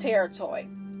sacred territory.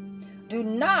 Do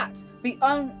not be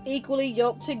unequally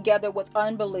yoked together with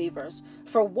unbelievers.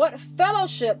 For what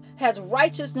fellowship has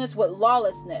righteousness with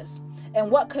lawlessness? And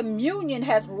what communion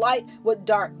has light with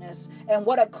darkness? And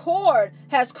what accord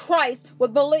has Christ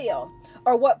with Belial?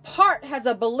 Or what part has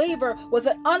a believer with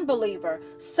an unbeliever?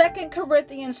 2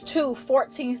 Corinthians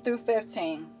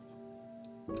 2:14-15.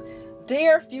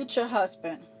 Dear future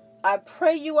husband, I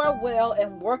pray you are well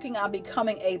and working on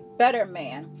becoming a better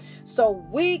man so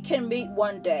we can meet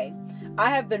one day.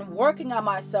 I have been working on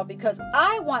myself because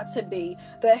I want to be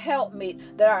the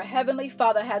helpmeet that our Heavenly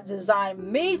Father has designed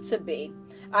me to be.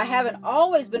 I haven't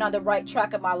always been on the right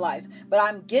track of my life, but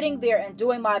I'm getting there and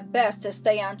doing my best to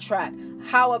stay on track.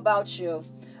 How about you?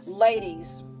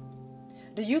 Ladies,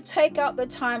 do you take out the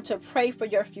time to pray for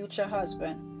your future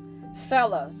husband?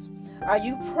 Fellas, are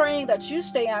you praying that you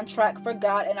stay on track for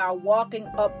God and are walking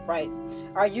upright?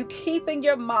 Are you keeping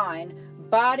your mind,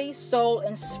 body, soul,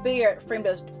 and spirit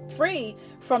free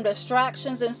from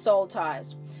distractions and soul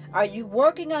ties? Are you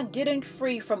working on getting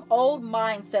free from old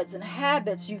mindsets and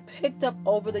habits you picked up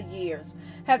over the years?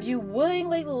 Have you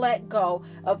willingly let go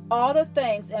of all the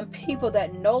things and people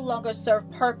that no longer serve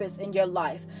purpose in your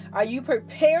life? Are you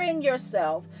preparing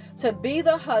yourself to be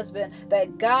the husband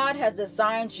that God has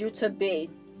designed you to be?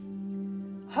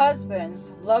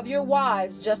 Husbands, love your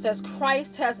wives just as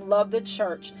Christ has loved the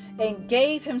church and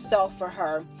gave himself for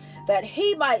her, that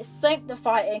he might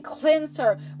sanctify and cleanse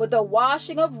her with the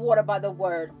washing of water by the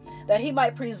word, that he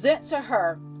might present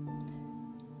her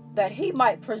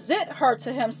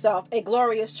to himself a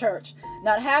glorious church,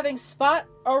 not having spot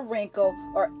or wrinkle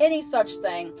or any such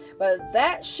thing, but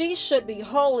that she should be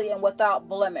holy and without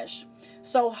blemish.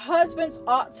 So husbands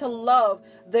ought to love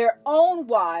their own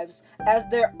wives as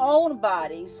their own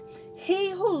bodies. He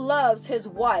who loves his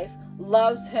wife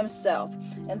loves himself.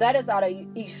 And that is out of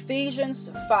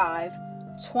Ephesians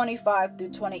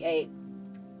 5:25-28.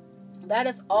 That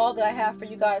is all that I have for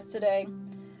you guys today.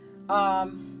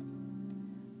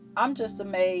 I'm just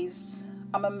amazed.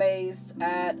 I'm amazed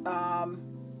at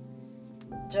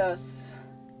just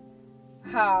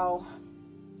how...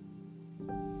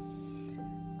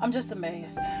 I'm just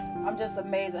amazed. I'm just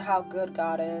amazed at how good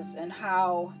God is and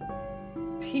how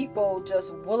people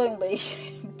just willingly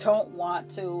don't want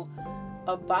to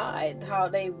abide, how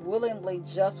they willingly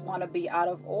just want to be out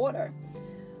of order.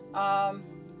 And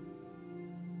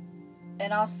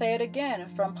I'll say it again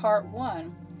from part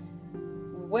 1.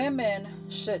 Women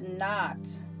should not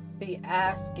be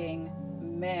asking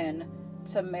men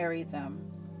to marry them.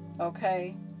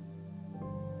 Okay?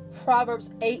 Proverbs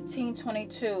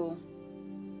 18:22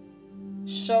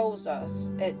 shows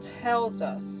us, it tells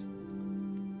us,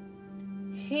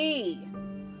 he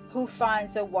who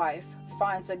finds a wife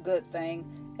finds a good thing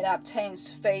and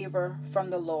obtains favor from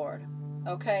the Lord.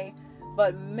 Okay?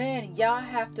 But men, y'all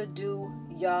have to do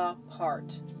your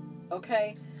part.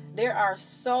 Okay? There are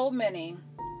so many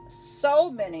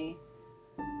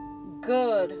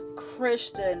good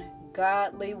Christian,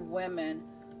 godly women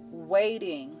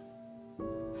waiting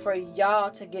for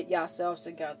y'all to get yourselves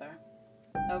together.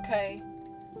 Okay?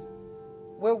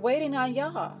 We're waiting on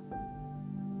y'all.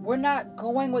 We're not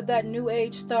going with that new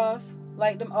age stuff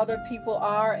like them other people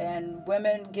are, and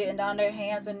women getting on their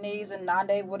hands and knees and on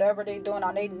they whatever they doing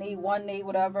on their knee, one knee,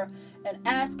 whatever, and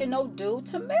asking no dude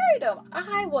to marry them.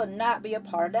 I will not be a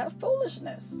part of that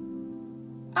foolishness.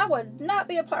 I would not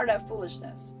be a part of that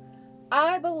foolishness.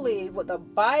 I believe what the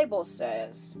Bible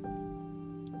says.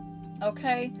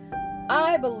 Okay?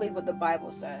 I believe what the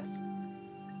Bible says.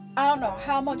 I don't know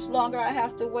how much longer I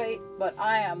have to wait, but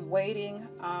I am waiting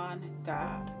on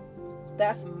God.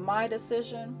 That's my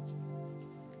decision.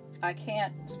 I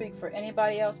can't speak for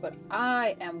anybody else, but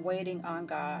I am waiting on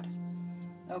God.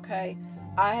 Okay?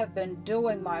 I have been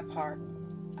doing my part.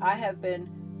 I have been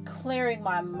clearing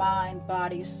my mind,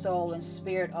 body, soul, and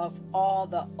spirit of all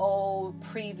the old,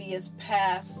 previous,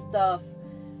 past stuff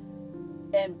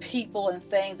and people and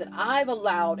things that I've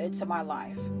allowed into my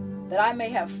life, that I may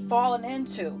have fallen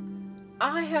into.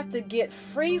 I have to get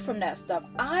free from that stuff.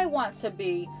 I want to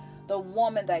be the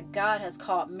woman that God has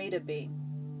called me to be.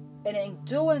 And in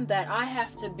doing that, I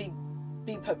have to be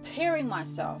preparing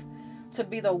myself to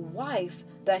be the wife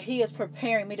that he is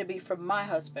preparing me to be for my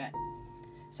husband.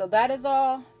 So that is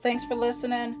all. Thanks for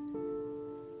listening.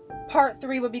 Part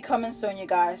 3 will be coming soon, you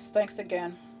guys. Thanks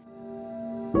again.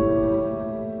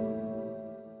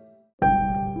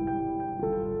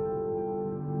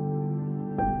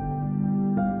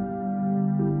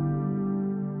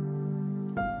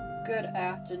 Good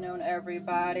afternoon,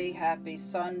 everybody. Happy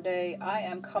Sunday. I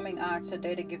am coming on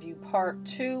today to give you part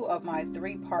 2 of my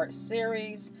 3-part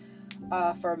series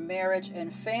for marriage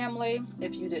and family.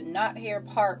 If you did not hear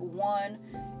part 1,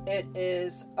 it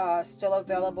is still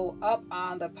available up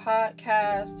on the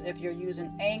podcast. If you're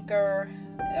using Anchor,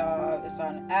 it's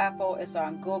on Apple, it's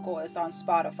on Google, it's on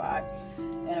Spotify,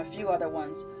 and a few other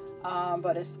ones.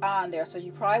 But it's on there. So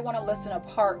you probably want to listen to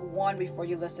part 1 before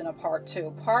you listen to part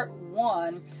 2. Part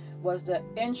 1 was the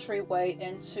entryway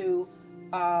into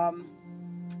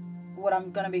what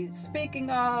I'm going to be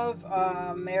speaking of,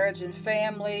 marriage and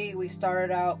family. We started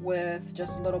out with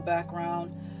just a little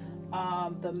background.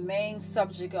 The main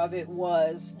subject of it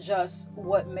was just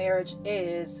what marriage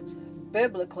is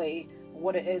biblically,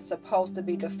 what it is supposed to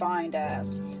be defined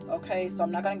as. Okay, so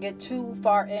I'm not going to get too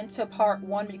far into part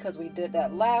 1 because we did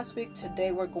that last week.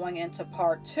 Today we're going into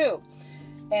part 2.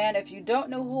 And if you don't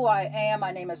know who I am,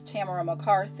 my name is Tamara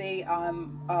McCarthy.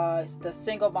 I'm the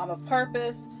single mom of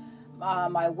purpose.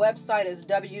 My website is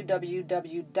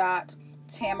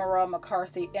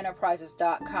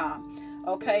www.tamaramccarthyenterprises.com.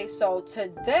 Okay, so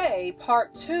today,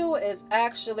 part 2 is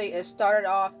actually, it started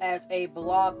off as a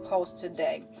blog post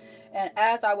today. And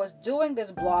as I was doing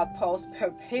this blog post,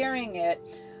 preparing it,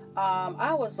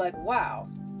 I was like, wow,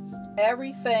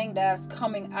 everything that's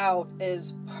coming out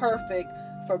is perfect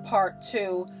for part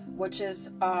 2, which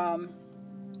is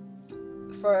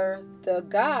for the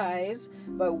guys,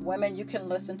 but women, you can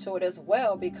listen to it as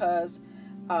well because,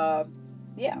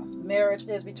 marriage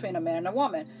is between a man and a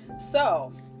woman.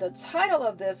 So the title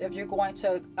of this, if you're going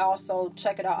to also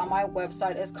check it out on my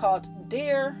website, is called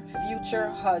Dear Future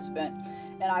Husband.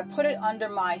 And I put it under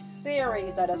my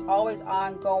series that is always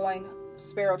ongoing,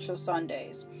 Spiritual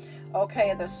Sundays.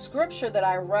 Okay, the scripture that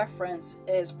I reference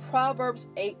is Proverbs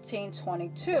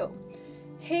 18:22.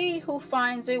 He who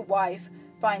finds a wife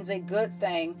finds a good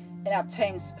thing and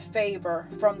obtains favor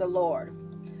from the Lord.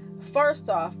 First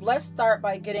off, let's start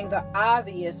by getting the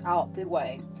obvious out the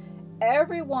way.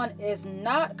 Everyone is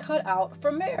not cut out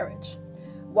for marriage.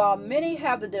 While many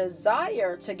have the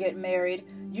desire to get married,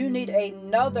 you need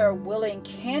another willing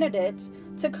candidate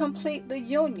to complete the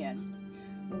union.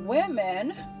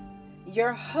 Women,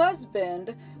 your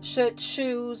husband should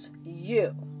choose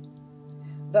you.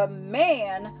 The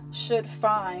man should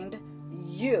find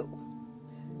you.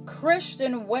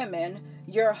 Christian women,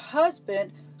 your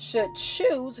husband should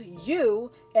choose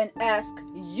you and ask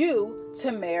you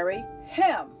to marry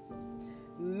him.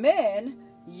 Men,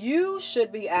 you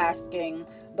should be asking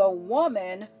the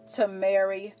woman to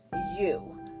marry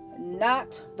you,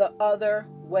 not the other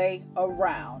way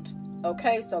around.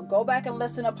 Okay, so go back and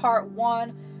listen to part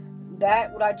 1.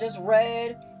 That, what I just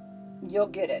read, you'll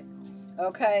get it.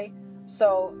 Okay,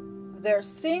 so there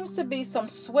seems to be some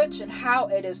switch in how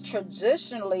it is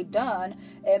traditionally done,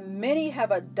 and many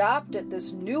have adopted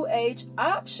this new age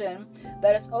option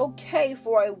that it's okay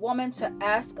for a woman to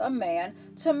ask a man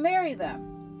to marry them.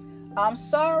 I'm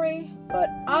sorry, but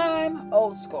I'm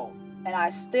old school, and I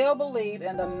still believe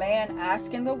in the man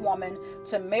asking the woman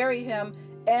to marry him,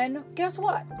 and guess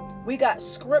what? We got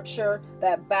scripture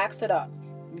that backs it up.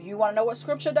 You want to know what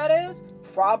scripture that is?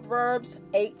 Proverbs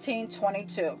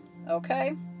 18:22.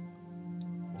 Okay?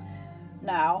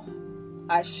 Now,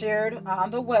 I shared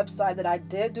on the website that I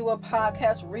did do a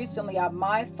podcast recently on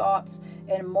my thoughts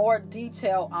in more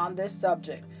detail on this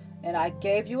subject. And I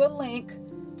gave you a link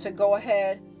to go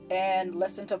ahead and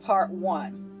listen to part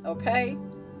 1. Okay?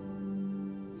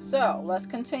 So, let's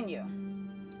continue.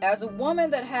 As a woman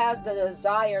that has the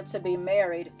desire to be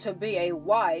married, to be a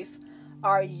wife,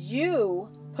 are you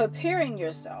preparing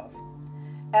yourself?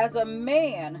 As a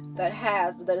man that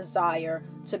has the desire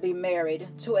to be married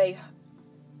to a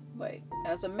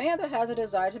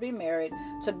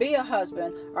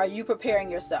husband, are you preparing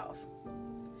yourself?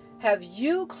 Have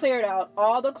you cleared out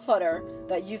all the clutter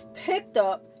that you've picked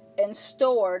up and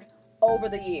stored over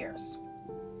the years?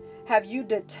 Have you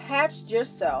detached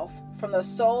yourself from the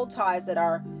soul ties that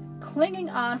are clinging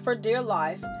on for dear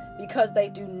life because they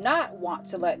do not want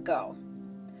to let go?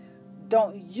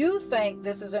 Don't you think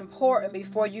this is important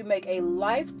before you make a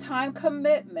lifetime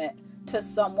commitment to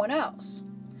someone else?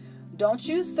 Don't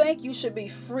you think you should be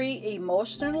free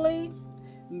emotionally,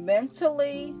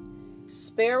 mentally,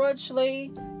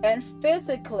 spiritually, and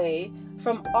physically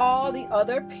from all the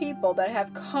other people that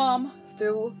have come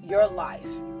through your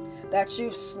life, that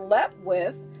you've slept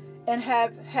with and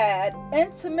have had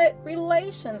intimate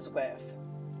relations with?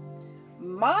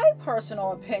 My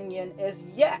personal opinion is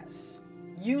yes,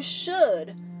 you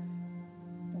should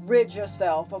rid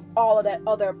yourself of all of that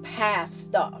other past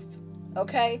stuff.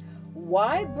 Okay?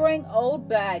 Why bring old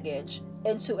baggage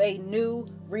into a new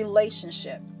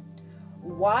relationship?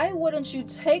 Why wouldn't you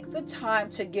take the time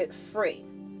to get free?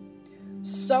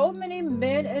 So many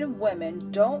men and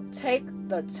women don't take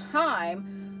the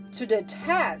time to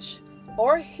detach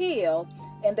or heal,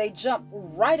 and they jump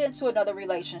right into another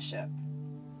relationship.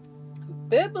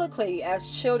 Biblically, as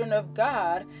children of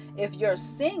God, if you're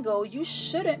single, you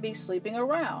shouldn't be sleeping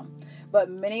around,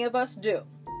 but many of us do.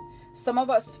 Some of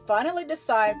us finally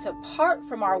decide to part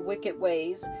from our wicked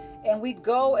ways, and we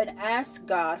go and ask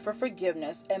God for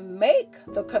forgiveness and make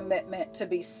the commitment to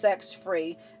be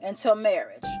sex-free until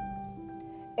marriage.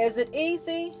 Is it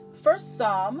easy? For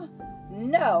some,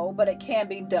 no, but it can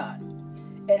be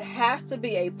done. It has to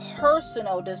be a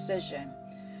personal decision.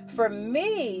 For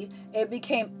me, it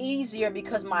became easier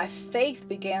because my faith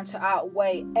began to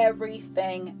outweigh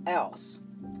everything else.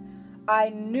 I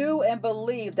knew and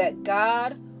believed that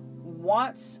God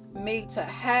wants me to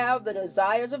have the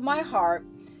desires of my heart,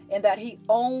 and that He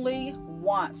only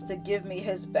wants to give me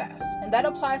His best. And that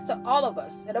applies to all of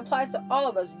us. It applies to all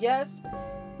of us. Yes,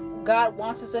 God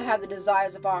wants us to have the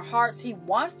desires of our hearts. He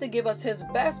wants to give us His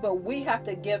best, but we have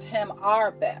to give Him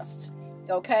our best.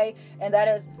 Okay? And that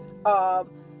is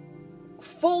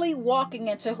fully walking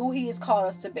into who He has called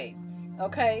us to be.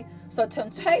 Okay? So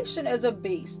temptation is a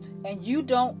beast, and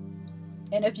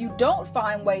if you don't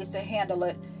find ways to handle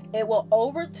it, it will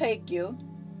overtake you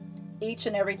each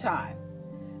and every time.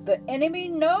 The enemy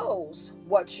knows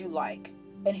what you like,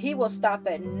 and he will stop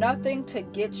at nothing to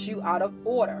get you out of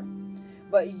order.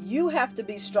 But you have to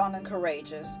be strong and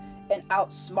courageous and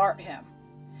outsmart him.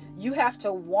 You have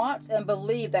to want and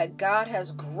believe that God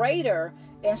has greater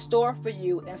in store for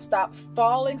you, and stop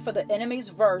falling for the enemy's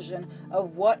version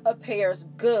of what appears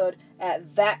good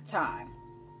at that time.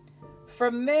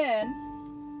 For men,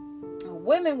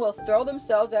 women will throw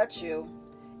themselves at you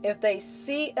if they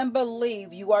see and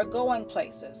believe you are going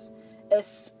places,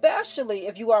 especially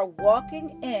if you are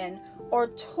walking in or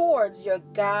towards your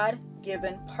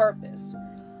God-given purpose.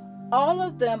 All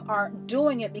of them aren't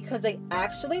doing it because they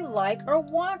actually like or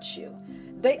want you.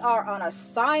 They are on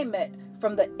assignment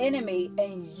from the enemy,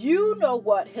 and you know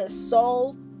what his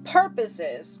sole purpose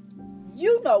is.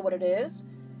 You know what it is.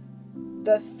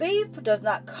 The thief does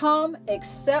not come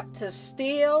except to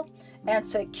steal and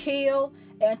to kill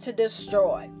and to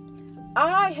destroy.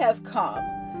 I have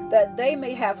come that they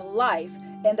may have life,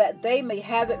 and that they may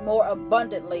have it more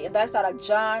abundantly. And that's out of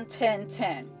John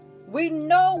 10:10. We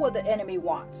know what the enemy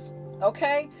wants.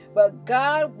 Okay? But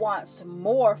God wants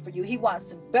more for you. He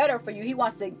wants better for you. He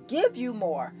wants to give you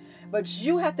more. But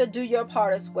you have to do your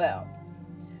part as well.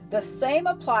 The same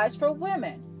applies for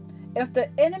women. If the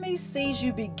enemy sees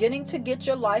you beginning to get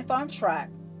your life on track,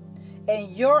 and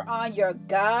you're on your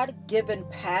God-given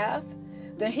path,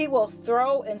 then he will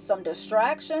throw in some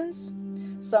distractions,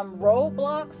 some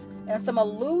roadblocks, and some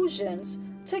illusions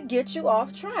to get you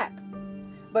off track.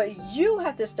 But you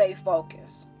have to stay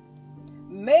focused.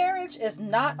 Marriage is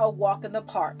not a walk in the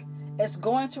park. It's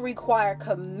going to require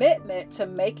commitment to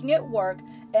making it work,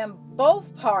 and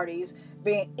both parties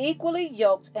being equally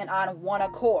yoked and on one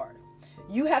accord.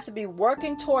 You have to be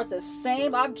working towards the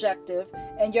same objective,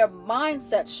 and your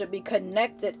mindset should be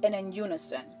connected and in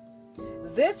unison.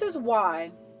 This is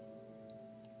why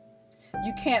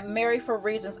you can't marry for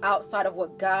reasons outside of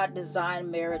what God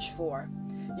designed marriage for.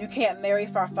 You can't marry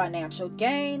for financial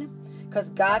gain, because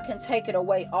God can take it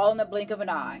away all in the blink of an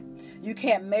eye. You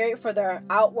can't marry for their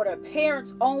outward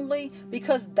appearance only,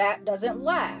 because that doesn't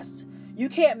last. You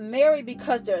can't marry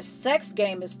because their sex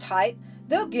game is tight.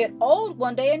 They'll get old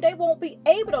one day and they won't be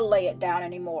able to lay it down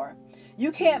anymore.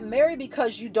 You can't marry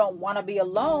because you don't want to be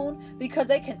alone, because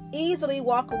they can easily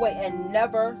walk away and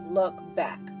never look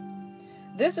back.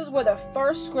 This is where the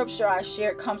first scripture I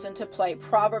shared comes into play,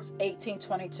 Proverbs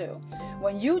 18:22.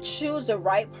 When you choose the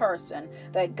right person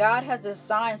that God has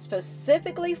assigned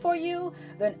specifically for you,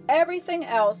 then everything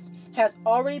else has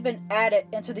already been added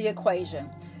into the equation.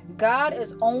 God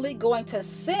is only going to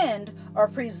send or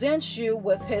present you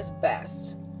with his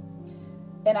best.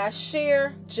 And I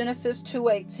share Genesis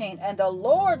 2:18, and the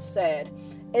Lord said,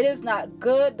 "It is not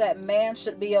good that man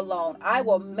should be alone. I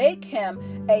will make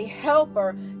him a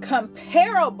helper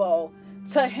comparable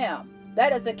to him."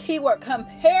 That is a key word,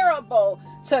 comparable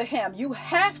to him. You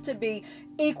have to be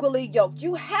equally yoked.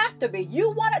 You have to be.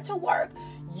 You want it to work.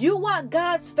 You want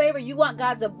God's favor. You want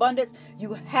God's abundance.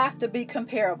 You have to be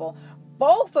comparable.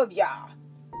 Both of y'all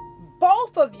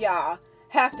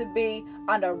have to be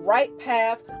on the right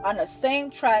path, on the same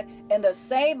track, in the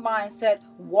same mindset,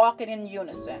 walking in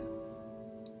unison.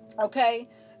 Okay?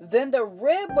 Then the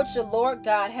rib which the Lord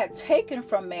God had taken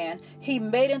from man, he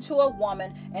made into a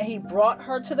woman, and he brought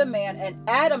her to the man. And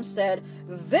Adam said,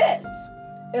 "This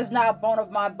is now bone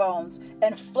of my bones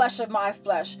and flesh of my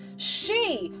flesh.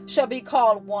 She shall be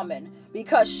called woman,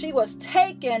 because she was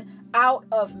taken out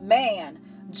of man.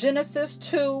 Genesis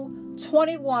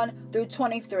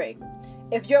 2:21-23.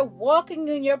 If you're walking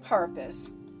in your purpose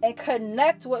and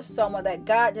connect with someone that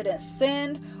God didn't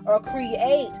send or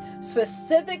create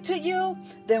specific to you,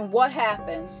 then what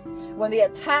happens when the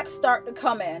attacks start to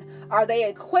come in? Are they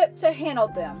equipped to handle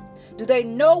them? Do they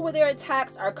know where their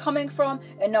attacks are coming from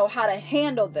and know how to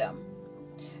handle them?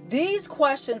 These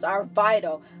questions are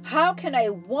vital. How can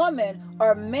a woman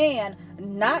or man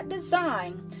not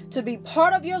designed to be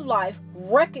part of your life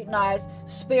recognize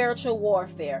spiritual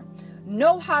warfare?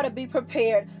 Know how to be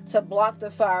prepared to block the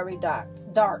fiery darts.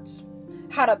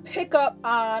 How to pick up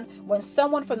on when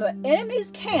someone from the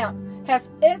enemy's camp has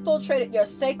infiltrated your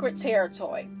sacred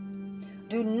territory.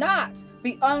 Do not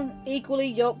be unequally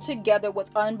yoked together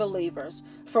with unbelievers.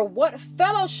 For what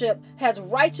fellowship has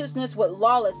righteousness with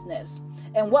lawlessness?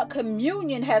 And what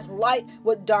communion has light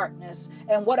with darkness?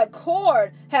 And what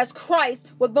accord has Christ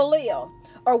with Belial?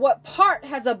 Or what part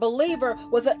has a believer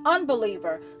with an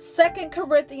unbeliever? 2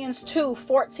 Corinthians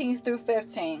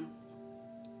 2:14-15.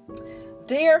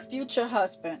 Dear future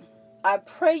husband, I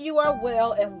pray you are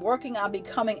well and working on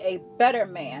becoming a better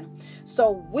man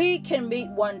so we can meet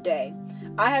one day.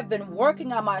 I have been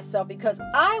working on myself because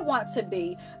I want to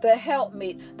be the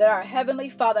helpmeet that our Heavenly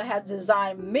Father has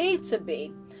designed me to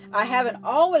be. I haven't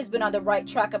always been on the right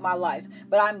track of my life,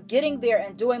 but I'm getting there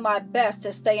and doing my best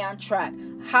to stay on track.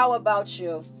 How about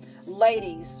you?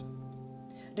 Ladies,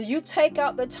 do you take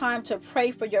out the time to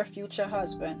pray for your future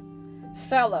husband?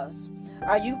 Fellas,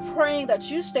 are you praying that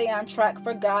you stay on track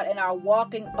for God and are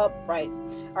walking upright?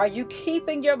 Are you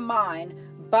keeping your mind,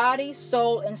 body,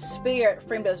 soul, and spirit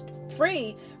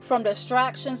free from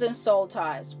distractions and soul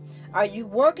ties? Are you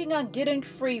working on getting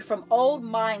free from old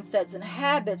mindsets and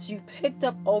habits you picked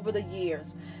up over the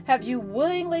years? Have you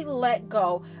willingly let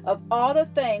go of all the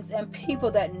things and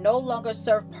people that no longer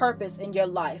serve purpose in your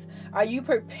life? Are you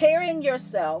preparing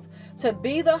yourself to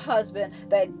be the husband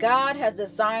that God has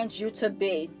designed you to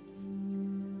be?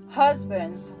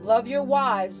 Husbands, love your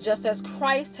wives just as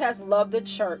Christ has loved the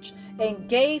church and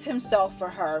gave himself for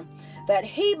her, that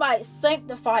he might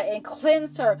sanctify and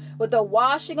cleanse her with the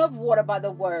washing of water by the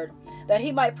word, that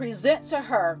he might present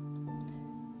her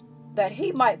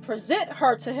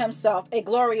to himself a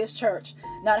glorious church,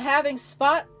 not having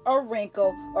spot or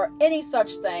wrinkle or any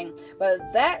such thing,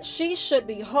 but that she should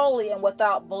be holy and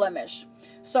without blemish.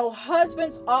 So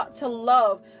husbands ought to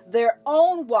love their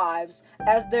own wives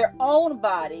as their own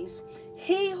bodies.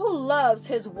 He who loves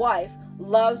his wife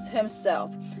loves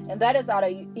himself. And that is out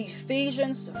of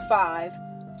Ephesians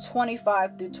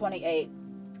 5:25-28.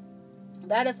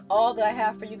 That is all that I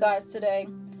have for you guys today.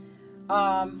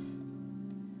 I'm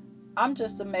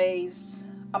just amazed.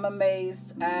 I'm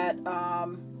amazed at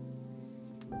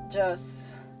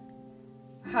just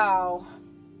how...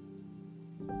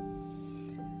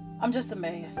 I'm just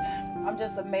amazed. I'm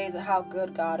just amazed at how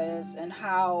good God is and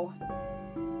how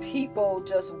people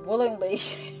just willingly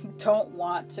don't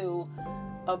want to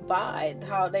abide,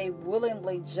 how they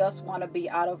willingly just want to be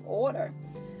out of order.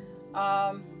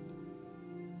 And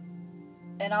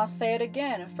I'll say it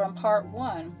again from part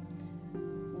 1.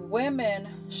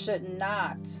 Women should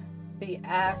not be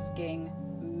asking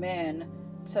men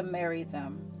to marry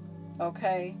them.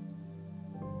 Okay?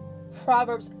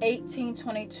 Proverbs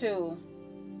 18:22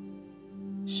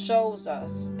 shows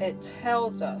us, it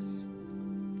tells us,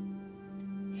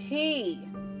 he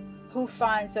who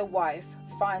finds a wife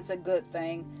finds a good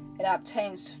thing and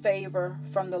obtains favor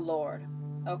from the Lord.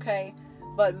 Okay?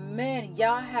 But men,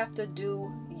 y'all have to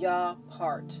do your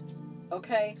part.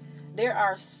 Okay? There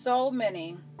are so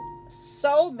many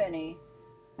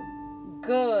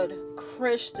good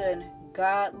Christian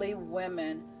godly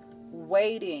women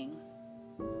waiting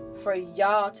for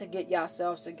y'all to get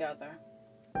yourselves together.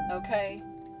 Okay?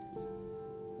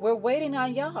 We're waiting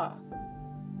on y'all.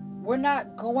 We're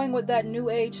not going with that new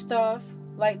age stuff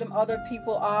like them other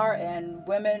people are, and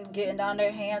women getting on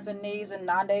their hands and knees and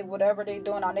on they whatever they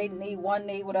doing on their knee, one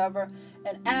knee, whatever,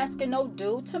 and asking no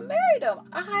dude to marry them.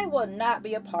 I will not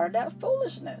be a part of that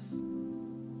foolishness.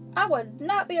 I would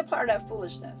not be a part of that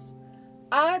foolishness.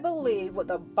 I believe what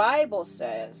the Bible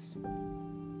says.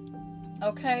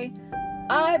 Okay?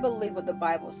 I believe what the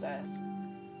Bible says.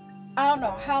 I don't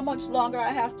know how much longer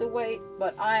I have to wait,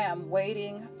 but I am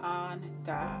waiting on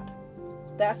God.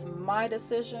 That's my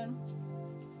decision.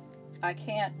 I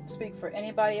can't speak for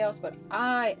anybody else, but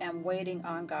I am waiting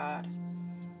on God.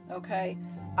 Okay?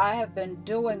 I have been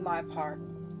doing my part.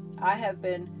 I have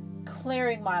been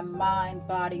clearing my mind,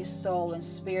 body, soul, and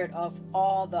spirit of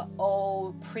all the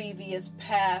old, previous,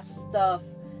 past stuff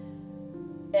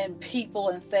and people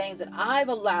and things that I've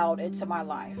allowed into my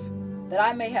life, that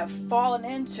I may have fallen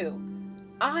into.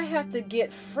 I have to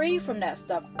get free from that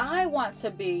stuff. I want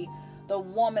to be the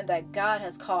woman that God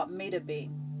has called me to be.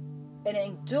 And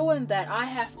in doing that, I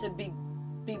have to be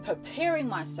preparing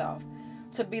myself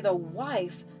to be the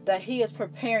wife that He is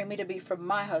preparing me to be for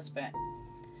my husband.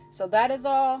 So that is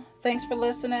all. Thanks for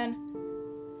listening.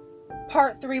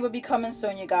 Part 3 will be coming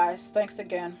soon, you guys. Thanks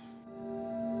again.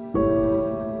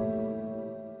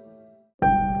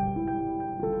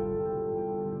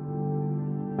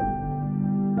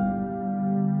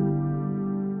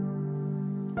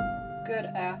 Good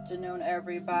afternoon,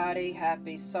 everybody.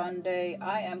 Happy Sunday.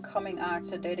 I am coming on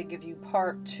today to give you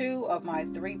part 2 of my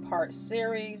 3-part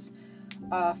series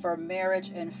for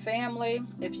marriage and family.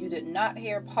 If you did not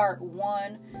hear part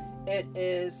 1, it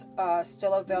is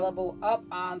still available up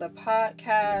on the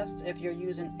podcast. If you're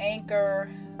using Anchor,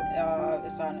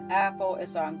 it's on Apple,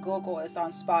 it's on Google, it's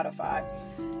on Spotify,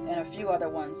 and a few other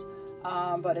ones.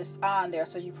 But it's on there.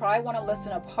 So you probably want to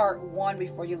listen to part 1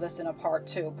 before you listen to part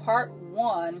 2. Part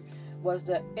 1 was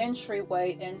the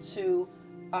entryway into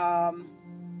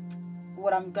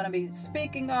what I'm going to be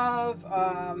speaking of,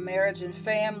 marriage and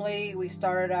family. We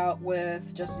started out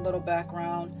with just a little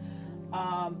background.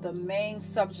 The main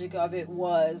subject of it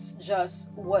was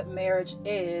just what marriage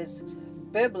is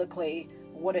biblically,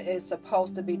 what it is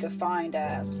supposed to be defined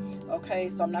as. Okay,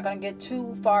 so I'm not going to get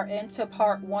too far into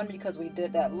part 1 because we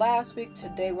did that last week.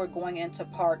 Today we're going into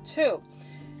part 2.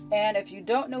 And if you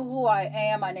don't know who I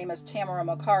am, my name is Tamara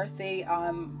McCarthy.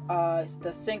 I'm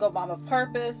the single mom of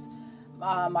purpose.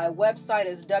 My website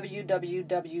is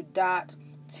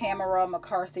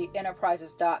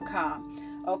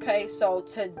www.tamaramccarthyenterprises.com. Okay, so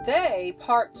today,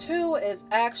 part 2 is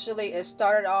actually, it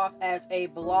started off as a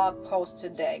blog post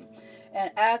today.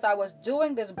 And as I was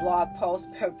doing this blog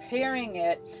post, preparing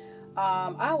it,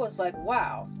 I was like,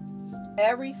 wow,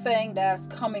 everything that's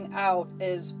coming out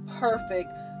is perfect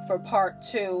for part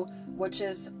 2, which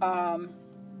is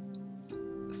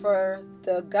for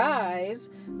the guys,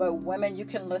 but women, you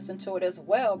can listen to it as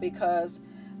well because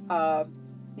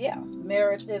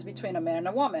marriage is between a man and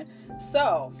a woman.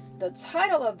 So the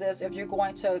title of this, if you're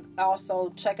going to also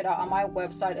check it out on my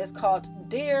website, is called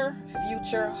Dear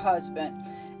Future Husband,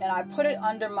 and I put it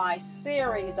under my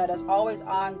series that is always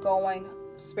ongoing,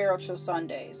 Spiritual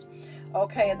Sundays.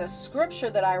 Okay, the scripture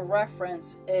that I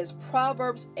reference is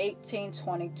Proverbs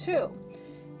 18:22.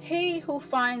 He who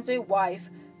finds a wife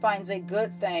finds a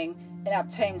good thing and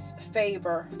obtains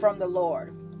favor from the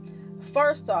Lord.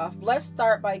 First off, let's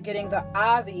start by getting the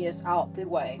obvious out the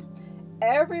way.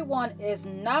 Everyone is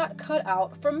not cut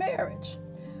out for marriage.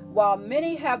 While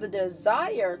many have the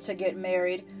desire to get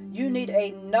married, you need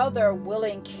another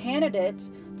willing candidate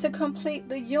to complete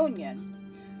the union.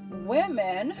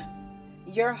 Women,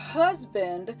 your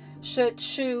husband should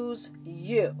choose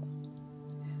you.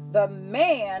 The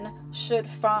man should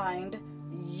find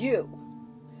you.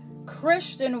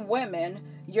 Christian women,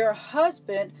 your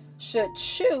husband should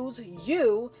choose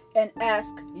you and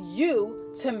ask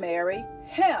you to marry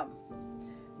him.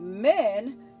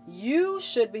 Men, you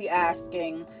should be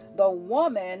asking the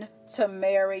woman to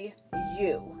marry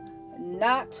you,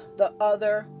 not the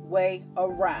other way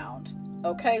around.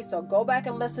 Okay, so go back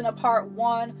and listen to part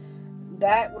 1.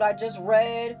 That, what I just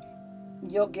read,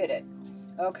 you'll get it.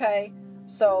 Okay,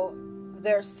 so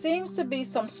there seems to be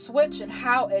some switch in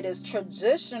how it is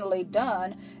traditionally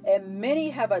done, and many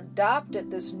have adopted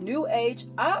this new age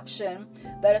option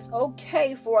that it's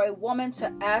okay for a woman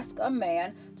to ask a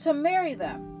man to marry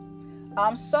them.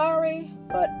 I'm sorry,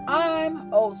 but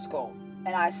I'm old school,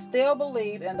 and I still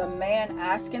believe in the man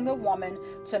asking the woman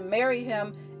to marry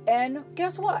him, and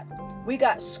guess what? We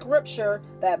got scripture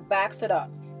that backs it up.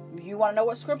 You want to know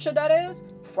what scripture that is?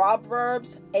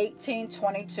 Proverbs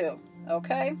 18:22.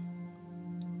 Okay?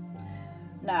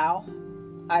 Now,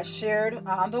 I shared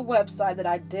on the website that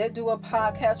I did do a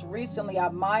podcast recently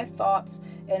on my thoughts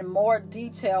in more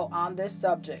detail on this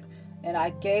subject. And I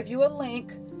gave you a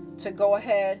link to go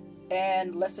ahead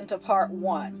and listen to part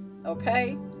 1.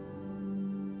 Okay?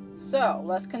 So,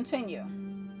 let's continue.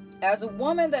 As a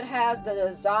woman that has the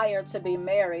desire to be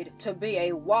married, to be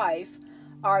a wife,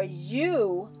 are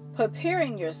you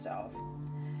preparing yourself?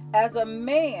 As a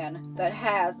man that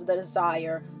has the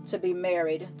desire to be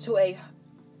married to a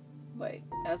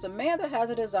as a man that has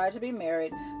a desire to be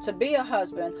married, to be a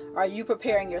husband, are you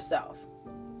preparing yourself?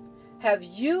 Have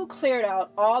you cleared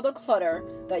out all the clutter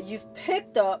that you've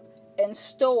picked up and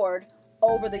stored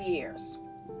over the years?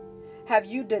 Have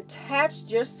you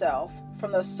detached yourself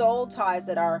from the soul ties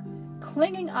that are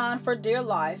clinging on for dear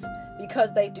life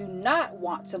because they do not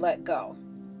want to let go.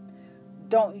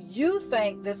 Don't you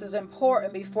think this is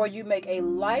important before you make a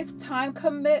lifetime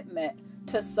commitment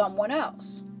to someone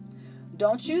else?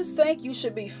 Don't you think you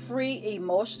should be free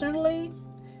emotionally,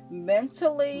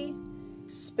 mentally,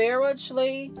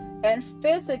 spiritually, and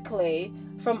physically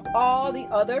from all the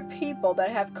other people that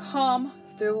have come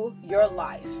through your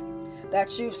life,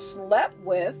 that you've slept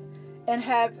with and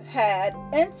have had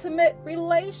intimate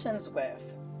relations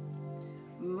with?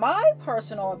 My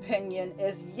personal opinion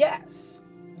is yes,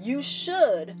 you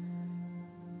should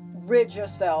rid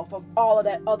yourself of all of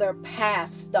that other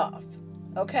past stuff.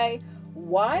 Okay?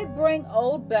 Why bring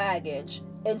old baggage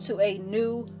into a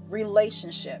new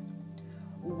relationship?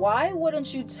 Why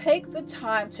wouldn't you take the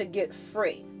time to get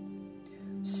free?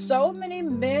 So many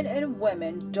men and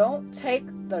women don't take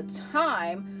the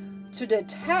time to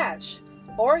detach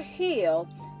or heal,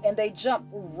 and they jump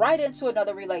right into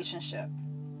another relationship.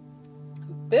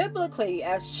 Biblically,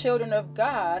 as children of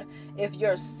God, if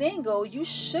you're single, you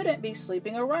shouldn't be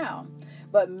sleeping around,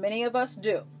 but many of us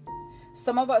do.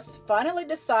 Some of us finally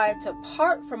decide to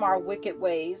part from our wicked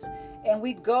ways, and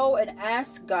we go and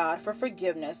ask God for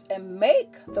forgiveness and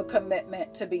make the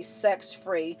commitment to be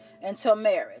sex-free until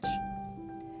marriage.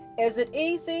 Is it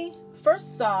easy? For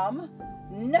some,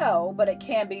 no, but it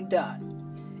can be done.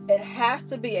 It has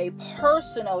to be a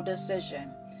personal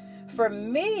decision. For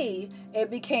me, it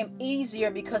became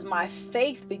easier because my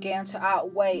faith began to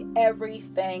outweigh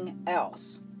everything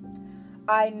else.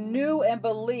 I knew and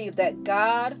believed that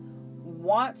God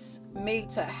wants me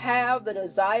to have the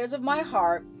desires of my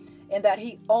heart, and that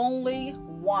He only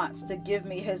wants to give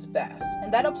me His best.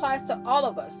 And that applies to all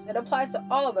of us. It applies to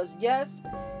all of us. Yes,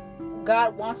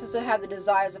 God wants us to have the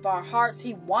desires of our hearts.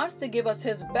 He wants to give us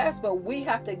His best, but we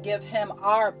have to give Him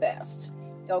our best.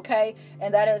 Okay?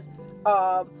 And that is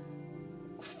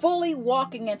fully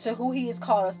walking into who He has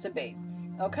called us to be.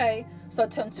 Okay? So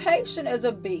temptation is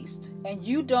a beast, and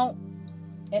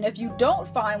if you don't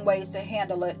find ways to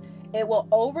handle it, it will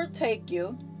overtake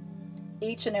you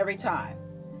each and every time.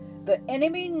 The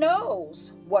enemy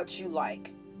knows what you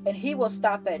like, and he will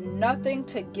stop at nothing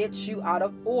to get you out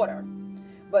of order.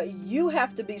 But you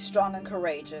have to be strong and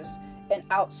courageous and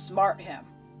outsmart him.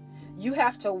 You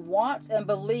have to want and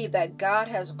believe that God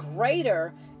has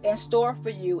greater in store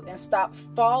for you, and stop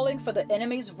falling for the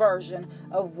enemy's version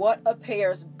of what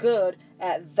appears good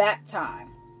at that time.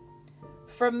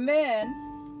 For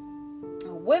men,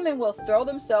 women will throw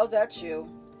themselves at you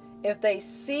if they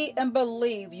see and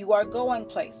believe you are going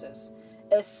places,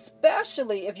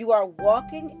 especially if you are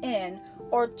walking in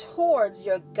or towards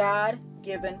your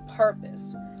God-given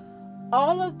purpose.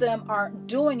 All of them aren't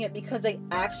doing it because they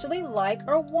actually like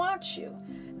or want you.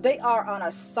 They are on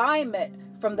assignment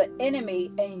from the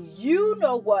enemy, and you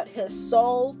know what his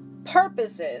sole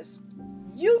purpose is.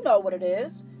 You know what it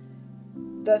is.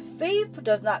 The thief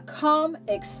does not come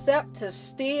except to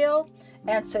steal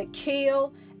and to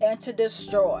kill and to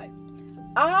destroy.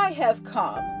 I have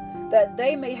come that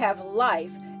they may have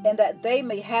life, and that they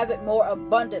may have it more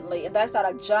abundantly. And that's out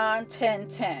of John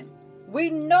 10:10.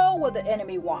 We know what the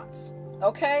enemy wants,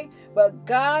 okay? But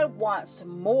God wants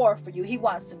more for you. He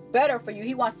wants better for you.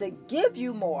 He wants to give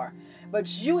you more.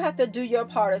 But you have to do your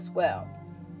part as well.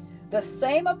 The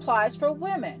same applies for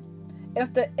women.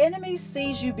 If the enemy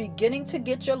sees you beginning to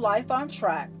get your life on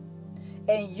track,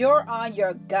 and you're on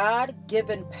your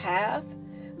God-given path,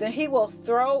 then he will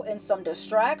throw in some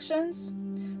distractions,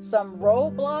 some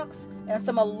roadblocks, and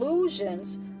some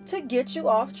illusions to get you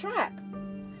off track.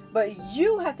 But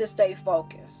you have to stay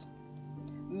focused.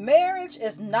 Marriage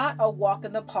is not a walk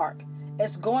in the park.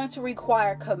 It's going to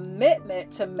require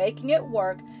commitment to making it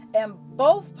work, and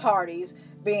both parties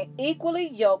being equally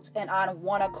yoked and on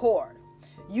one accord.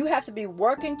 You have to be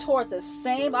working towards the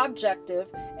same objective,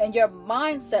 and your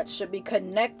mindset should be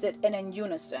connected and in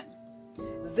unison.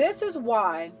 This is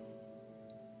why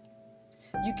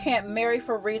you can't marry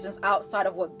for reasons outside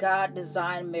of what God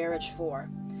designed marriage for.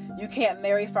 You can't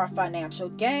marry for financial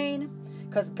gain,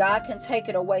 because God can take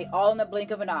it away all in the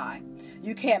blink of an eye.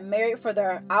 You can't marry for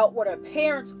their outward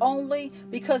appearance only,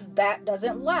 because that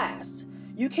doesn't last.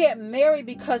 You can't marry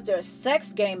because their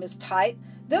sex game is tight.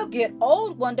 They'll get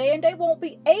old one day and they won't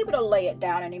be able to lay it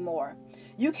down anymore.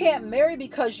 You can't marry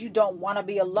because you don't want to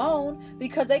be alone,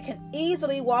 because they can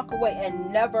easily walk away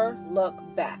and never look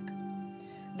back.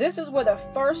 This is where the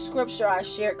first scripture I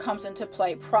shared comes into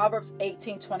play, Proverbs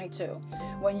 18:22.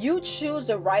 When you choose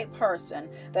the right person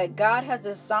that God has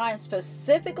designed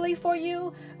specifically for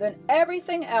you, then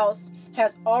everything else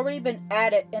has already been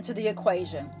added into the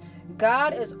equation.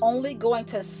 God is only going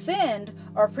to send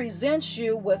or present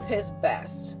you with his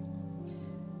best.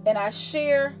 And I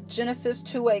share Genesis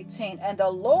 2:18. And the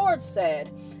Lord said,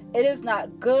 it is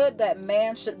not good that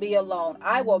man should be alone.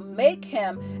 I will make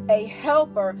him a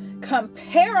helper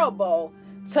comparable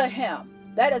to him.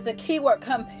 That is a key word,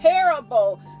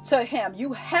 comparable to him.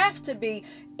 You have to be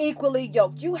equally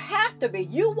yoked. You have to be.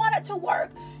 You want it to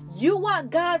work. You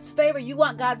want God's favor. You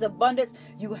want God's abundance.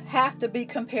 You have to be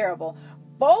comparable.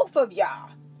 Both of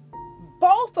y'all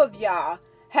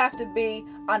have to be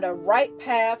on the right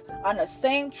path, on the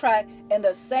same track, in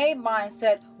the same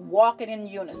mindset, walking in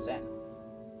unison.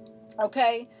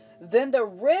 Okay? Then the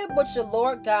rib which the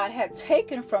Lord God had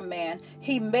taken from man,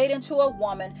 he made into a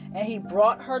woman, and he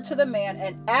brought her to the man.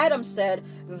 And Adam said,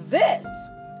 this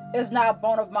is now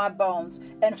bone of my bones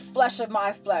and flesh of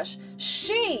my flesh.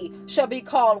 She shall be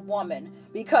called woman,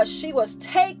 because she was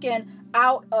taken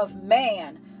out of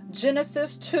man.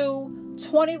 Genesis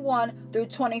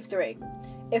 2:21-23.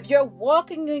 If you're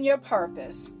walking in your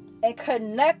purpose and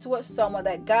connect with someone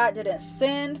that God didn't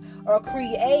send or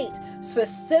create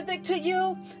specific to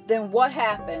you, then what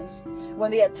happens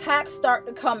when the attacks start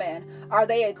to come in? Are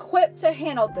they equipped to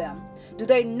handle them? Do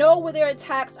they know where their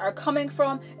attacks are coming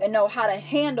from and know how to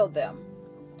handle them?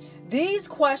 These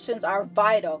questions are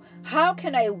vital. How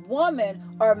can a woman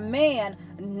or man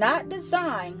not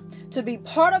designed to be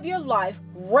part of your life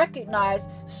recognize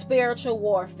spiritual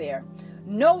warfare?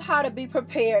 Know how to be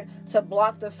prepared to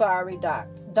block the fiery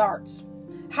darts.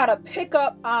 How to pick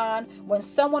up on when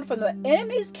someone from the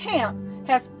enemy's camp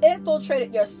has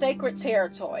infiltrated your sacred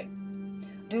territory.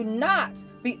 Do not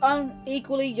be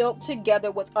unequally yoked together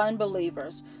with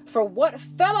unbelievers. For what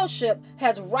fellowship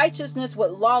has righteousness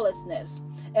with lawlessness?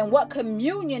 And what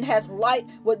communion has light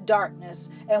with darkness?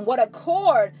 And what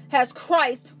accord has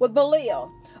Christ with Belial?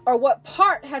 Or what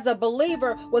part has a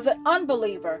believer with an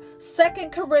unbeliever? 2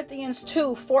 Corinthians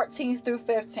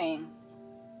 2:14-15.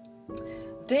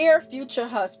 Dear future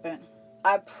husband,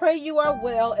 I pray you are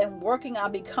well and working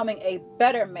on becoming a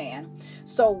better man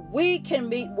so we can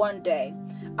meet one day.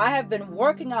 I have been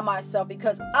working on myself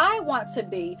because I want to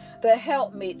be the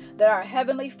helpmeet that our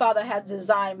Heavenly Father has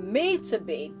designed me to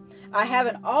be. I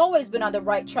haven't always been on the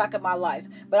right track of my life,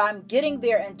 but I'm getting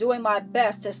there and doing my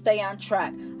best to stay on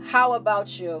track. How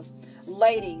about you?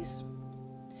 Ladies,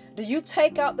 do you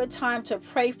take out the time to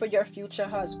pray for your future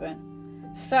husband?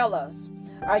 Fellas,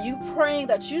 are you praying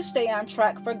that you stay on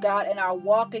track for God and are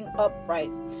walking upright?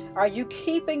 Are you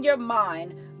keeping your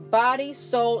mind, body,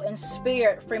 soul, and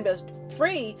spirit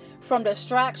free from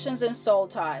distractions and soul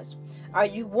ties? Are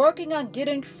you working on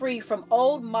getting free from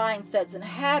old mindsets and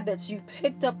habits you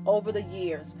picked up over the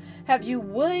years? Have you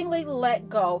willingly let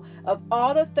go of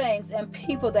all the things and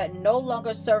people that no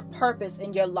longer serve purpose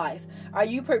in your life? Are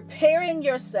you preparing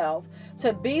yourself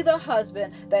to be the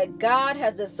husband that God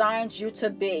has designed you to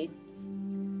be?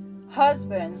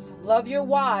 Husbands, love your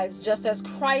wives just as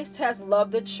Christ has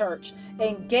loved the church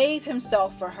and gave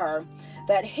himself for her,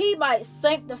 that he might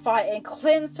sanctify and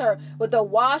cleanse her with the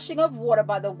washing of water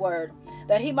by the word,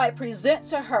 that he might present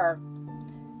her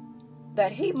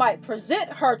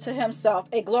to himself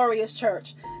a glorious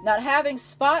church, not having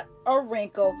spot or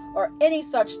wrinkle or any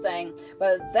such thing,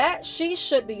 but that she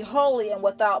should be holy and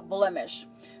without blemish.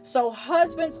 So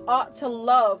husbands ought to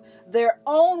love their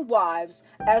own wives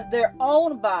as their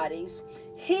own bodies.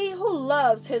 He who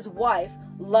loves his wife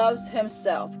loves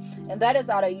himself. And that is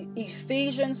out of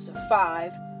Ephesians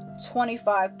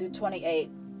 5:25-28.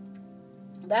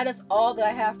 That is all that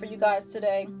I have for you guys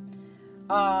today.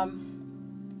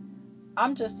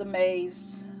 I'm just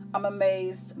amazed. I'm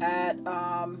amazed at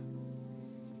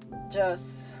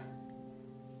just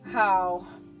how...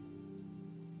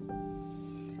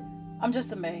 I'm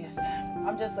just amazed.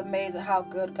 I'm just amazed at how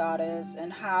good God is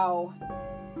and how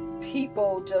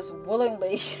people just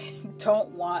willingly don't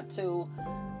want to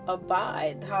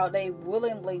abide, how they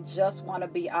willingly just want to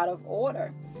be out of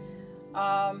order.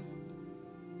 And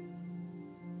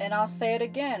I'll say it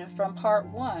again from part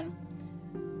 1.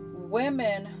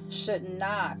 Women should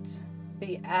not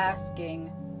be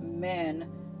asking men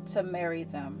to marry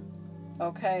them.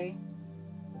 Okay?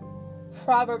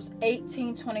 Proverbs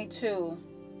 18:22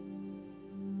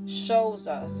 shows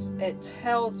us, it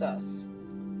tells us,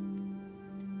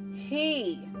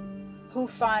 he who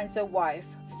finds a wife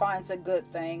finds a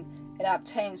good thing and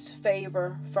obtains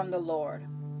favor from the Lord.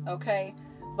 Okay?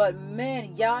 But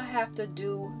men, y'all have to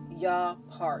do your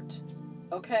part.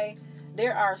 Okay?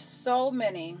 There are so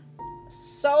many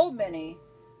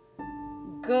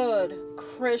good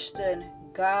Christian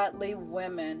godly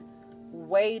women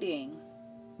waiting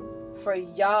for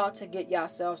y'all to get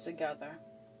yourselves together.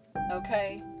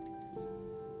 Okay?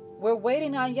 We're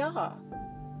waiting on y'all.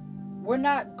 We're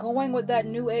not going with that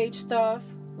new age stuff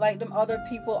like them other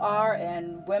people are,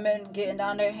 and women getting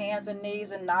on their hands and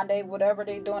knees and on they whatever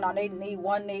they doing on their knee,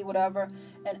 one knee, whatever,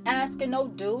 and asking no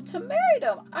dude to marry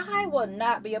them. I will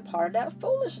not be a part of that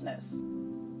foolishness.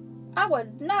 I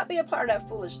would not be a part of that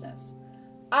foolishness.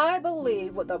 I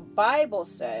believe what the Bible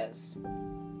says.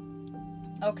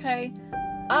 Okay?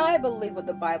 I believe what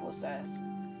the Bible says.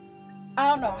 I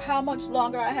don't know how much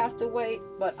longer I have to wait,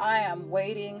 but I am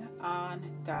waiting on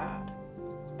God.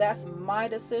 That's my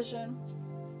decision.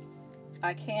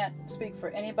 I can't speak for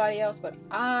anybody else, but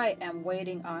I am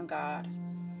waiting on God.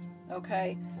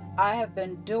 Okay? I have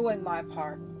been doing my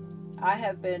part. I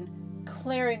have been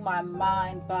clearing my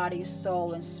mind, body,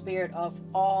 soul, and spirit of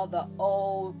all the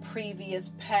old,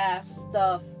 previous, past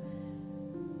stuff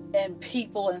and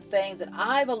people and things that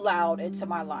I've allowed into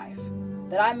my life,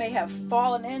 that I may have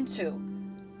fallen into.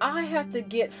 I have to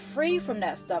get free from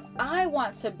that stuff. I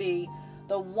want to be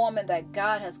the woman that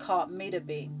God has called me to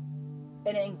be.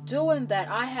 And in doing that,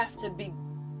 I have to be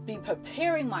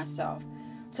preparing myself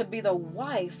to be the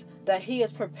wife that He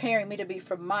is preparing me to be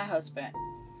for my husband.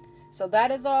 So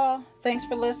that is all. Thanks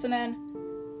for listening.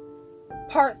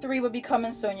 Part 3 will be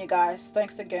coming soon, you guys.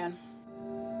 Thanks again.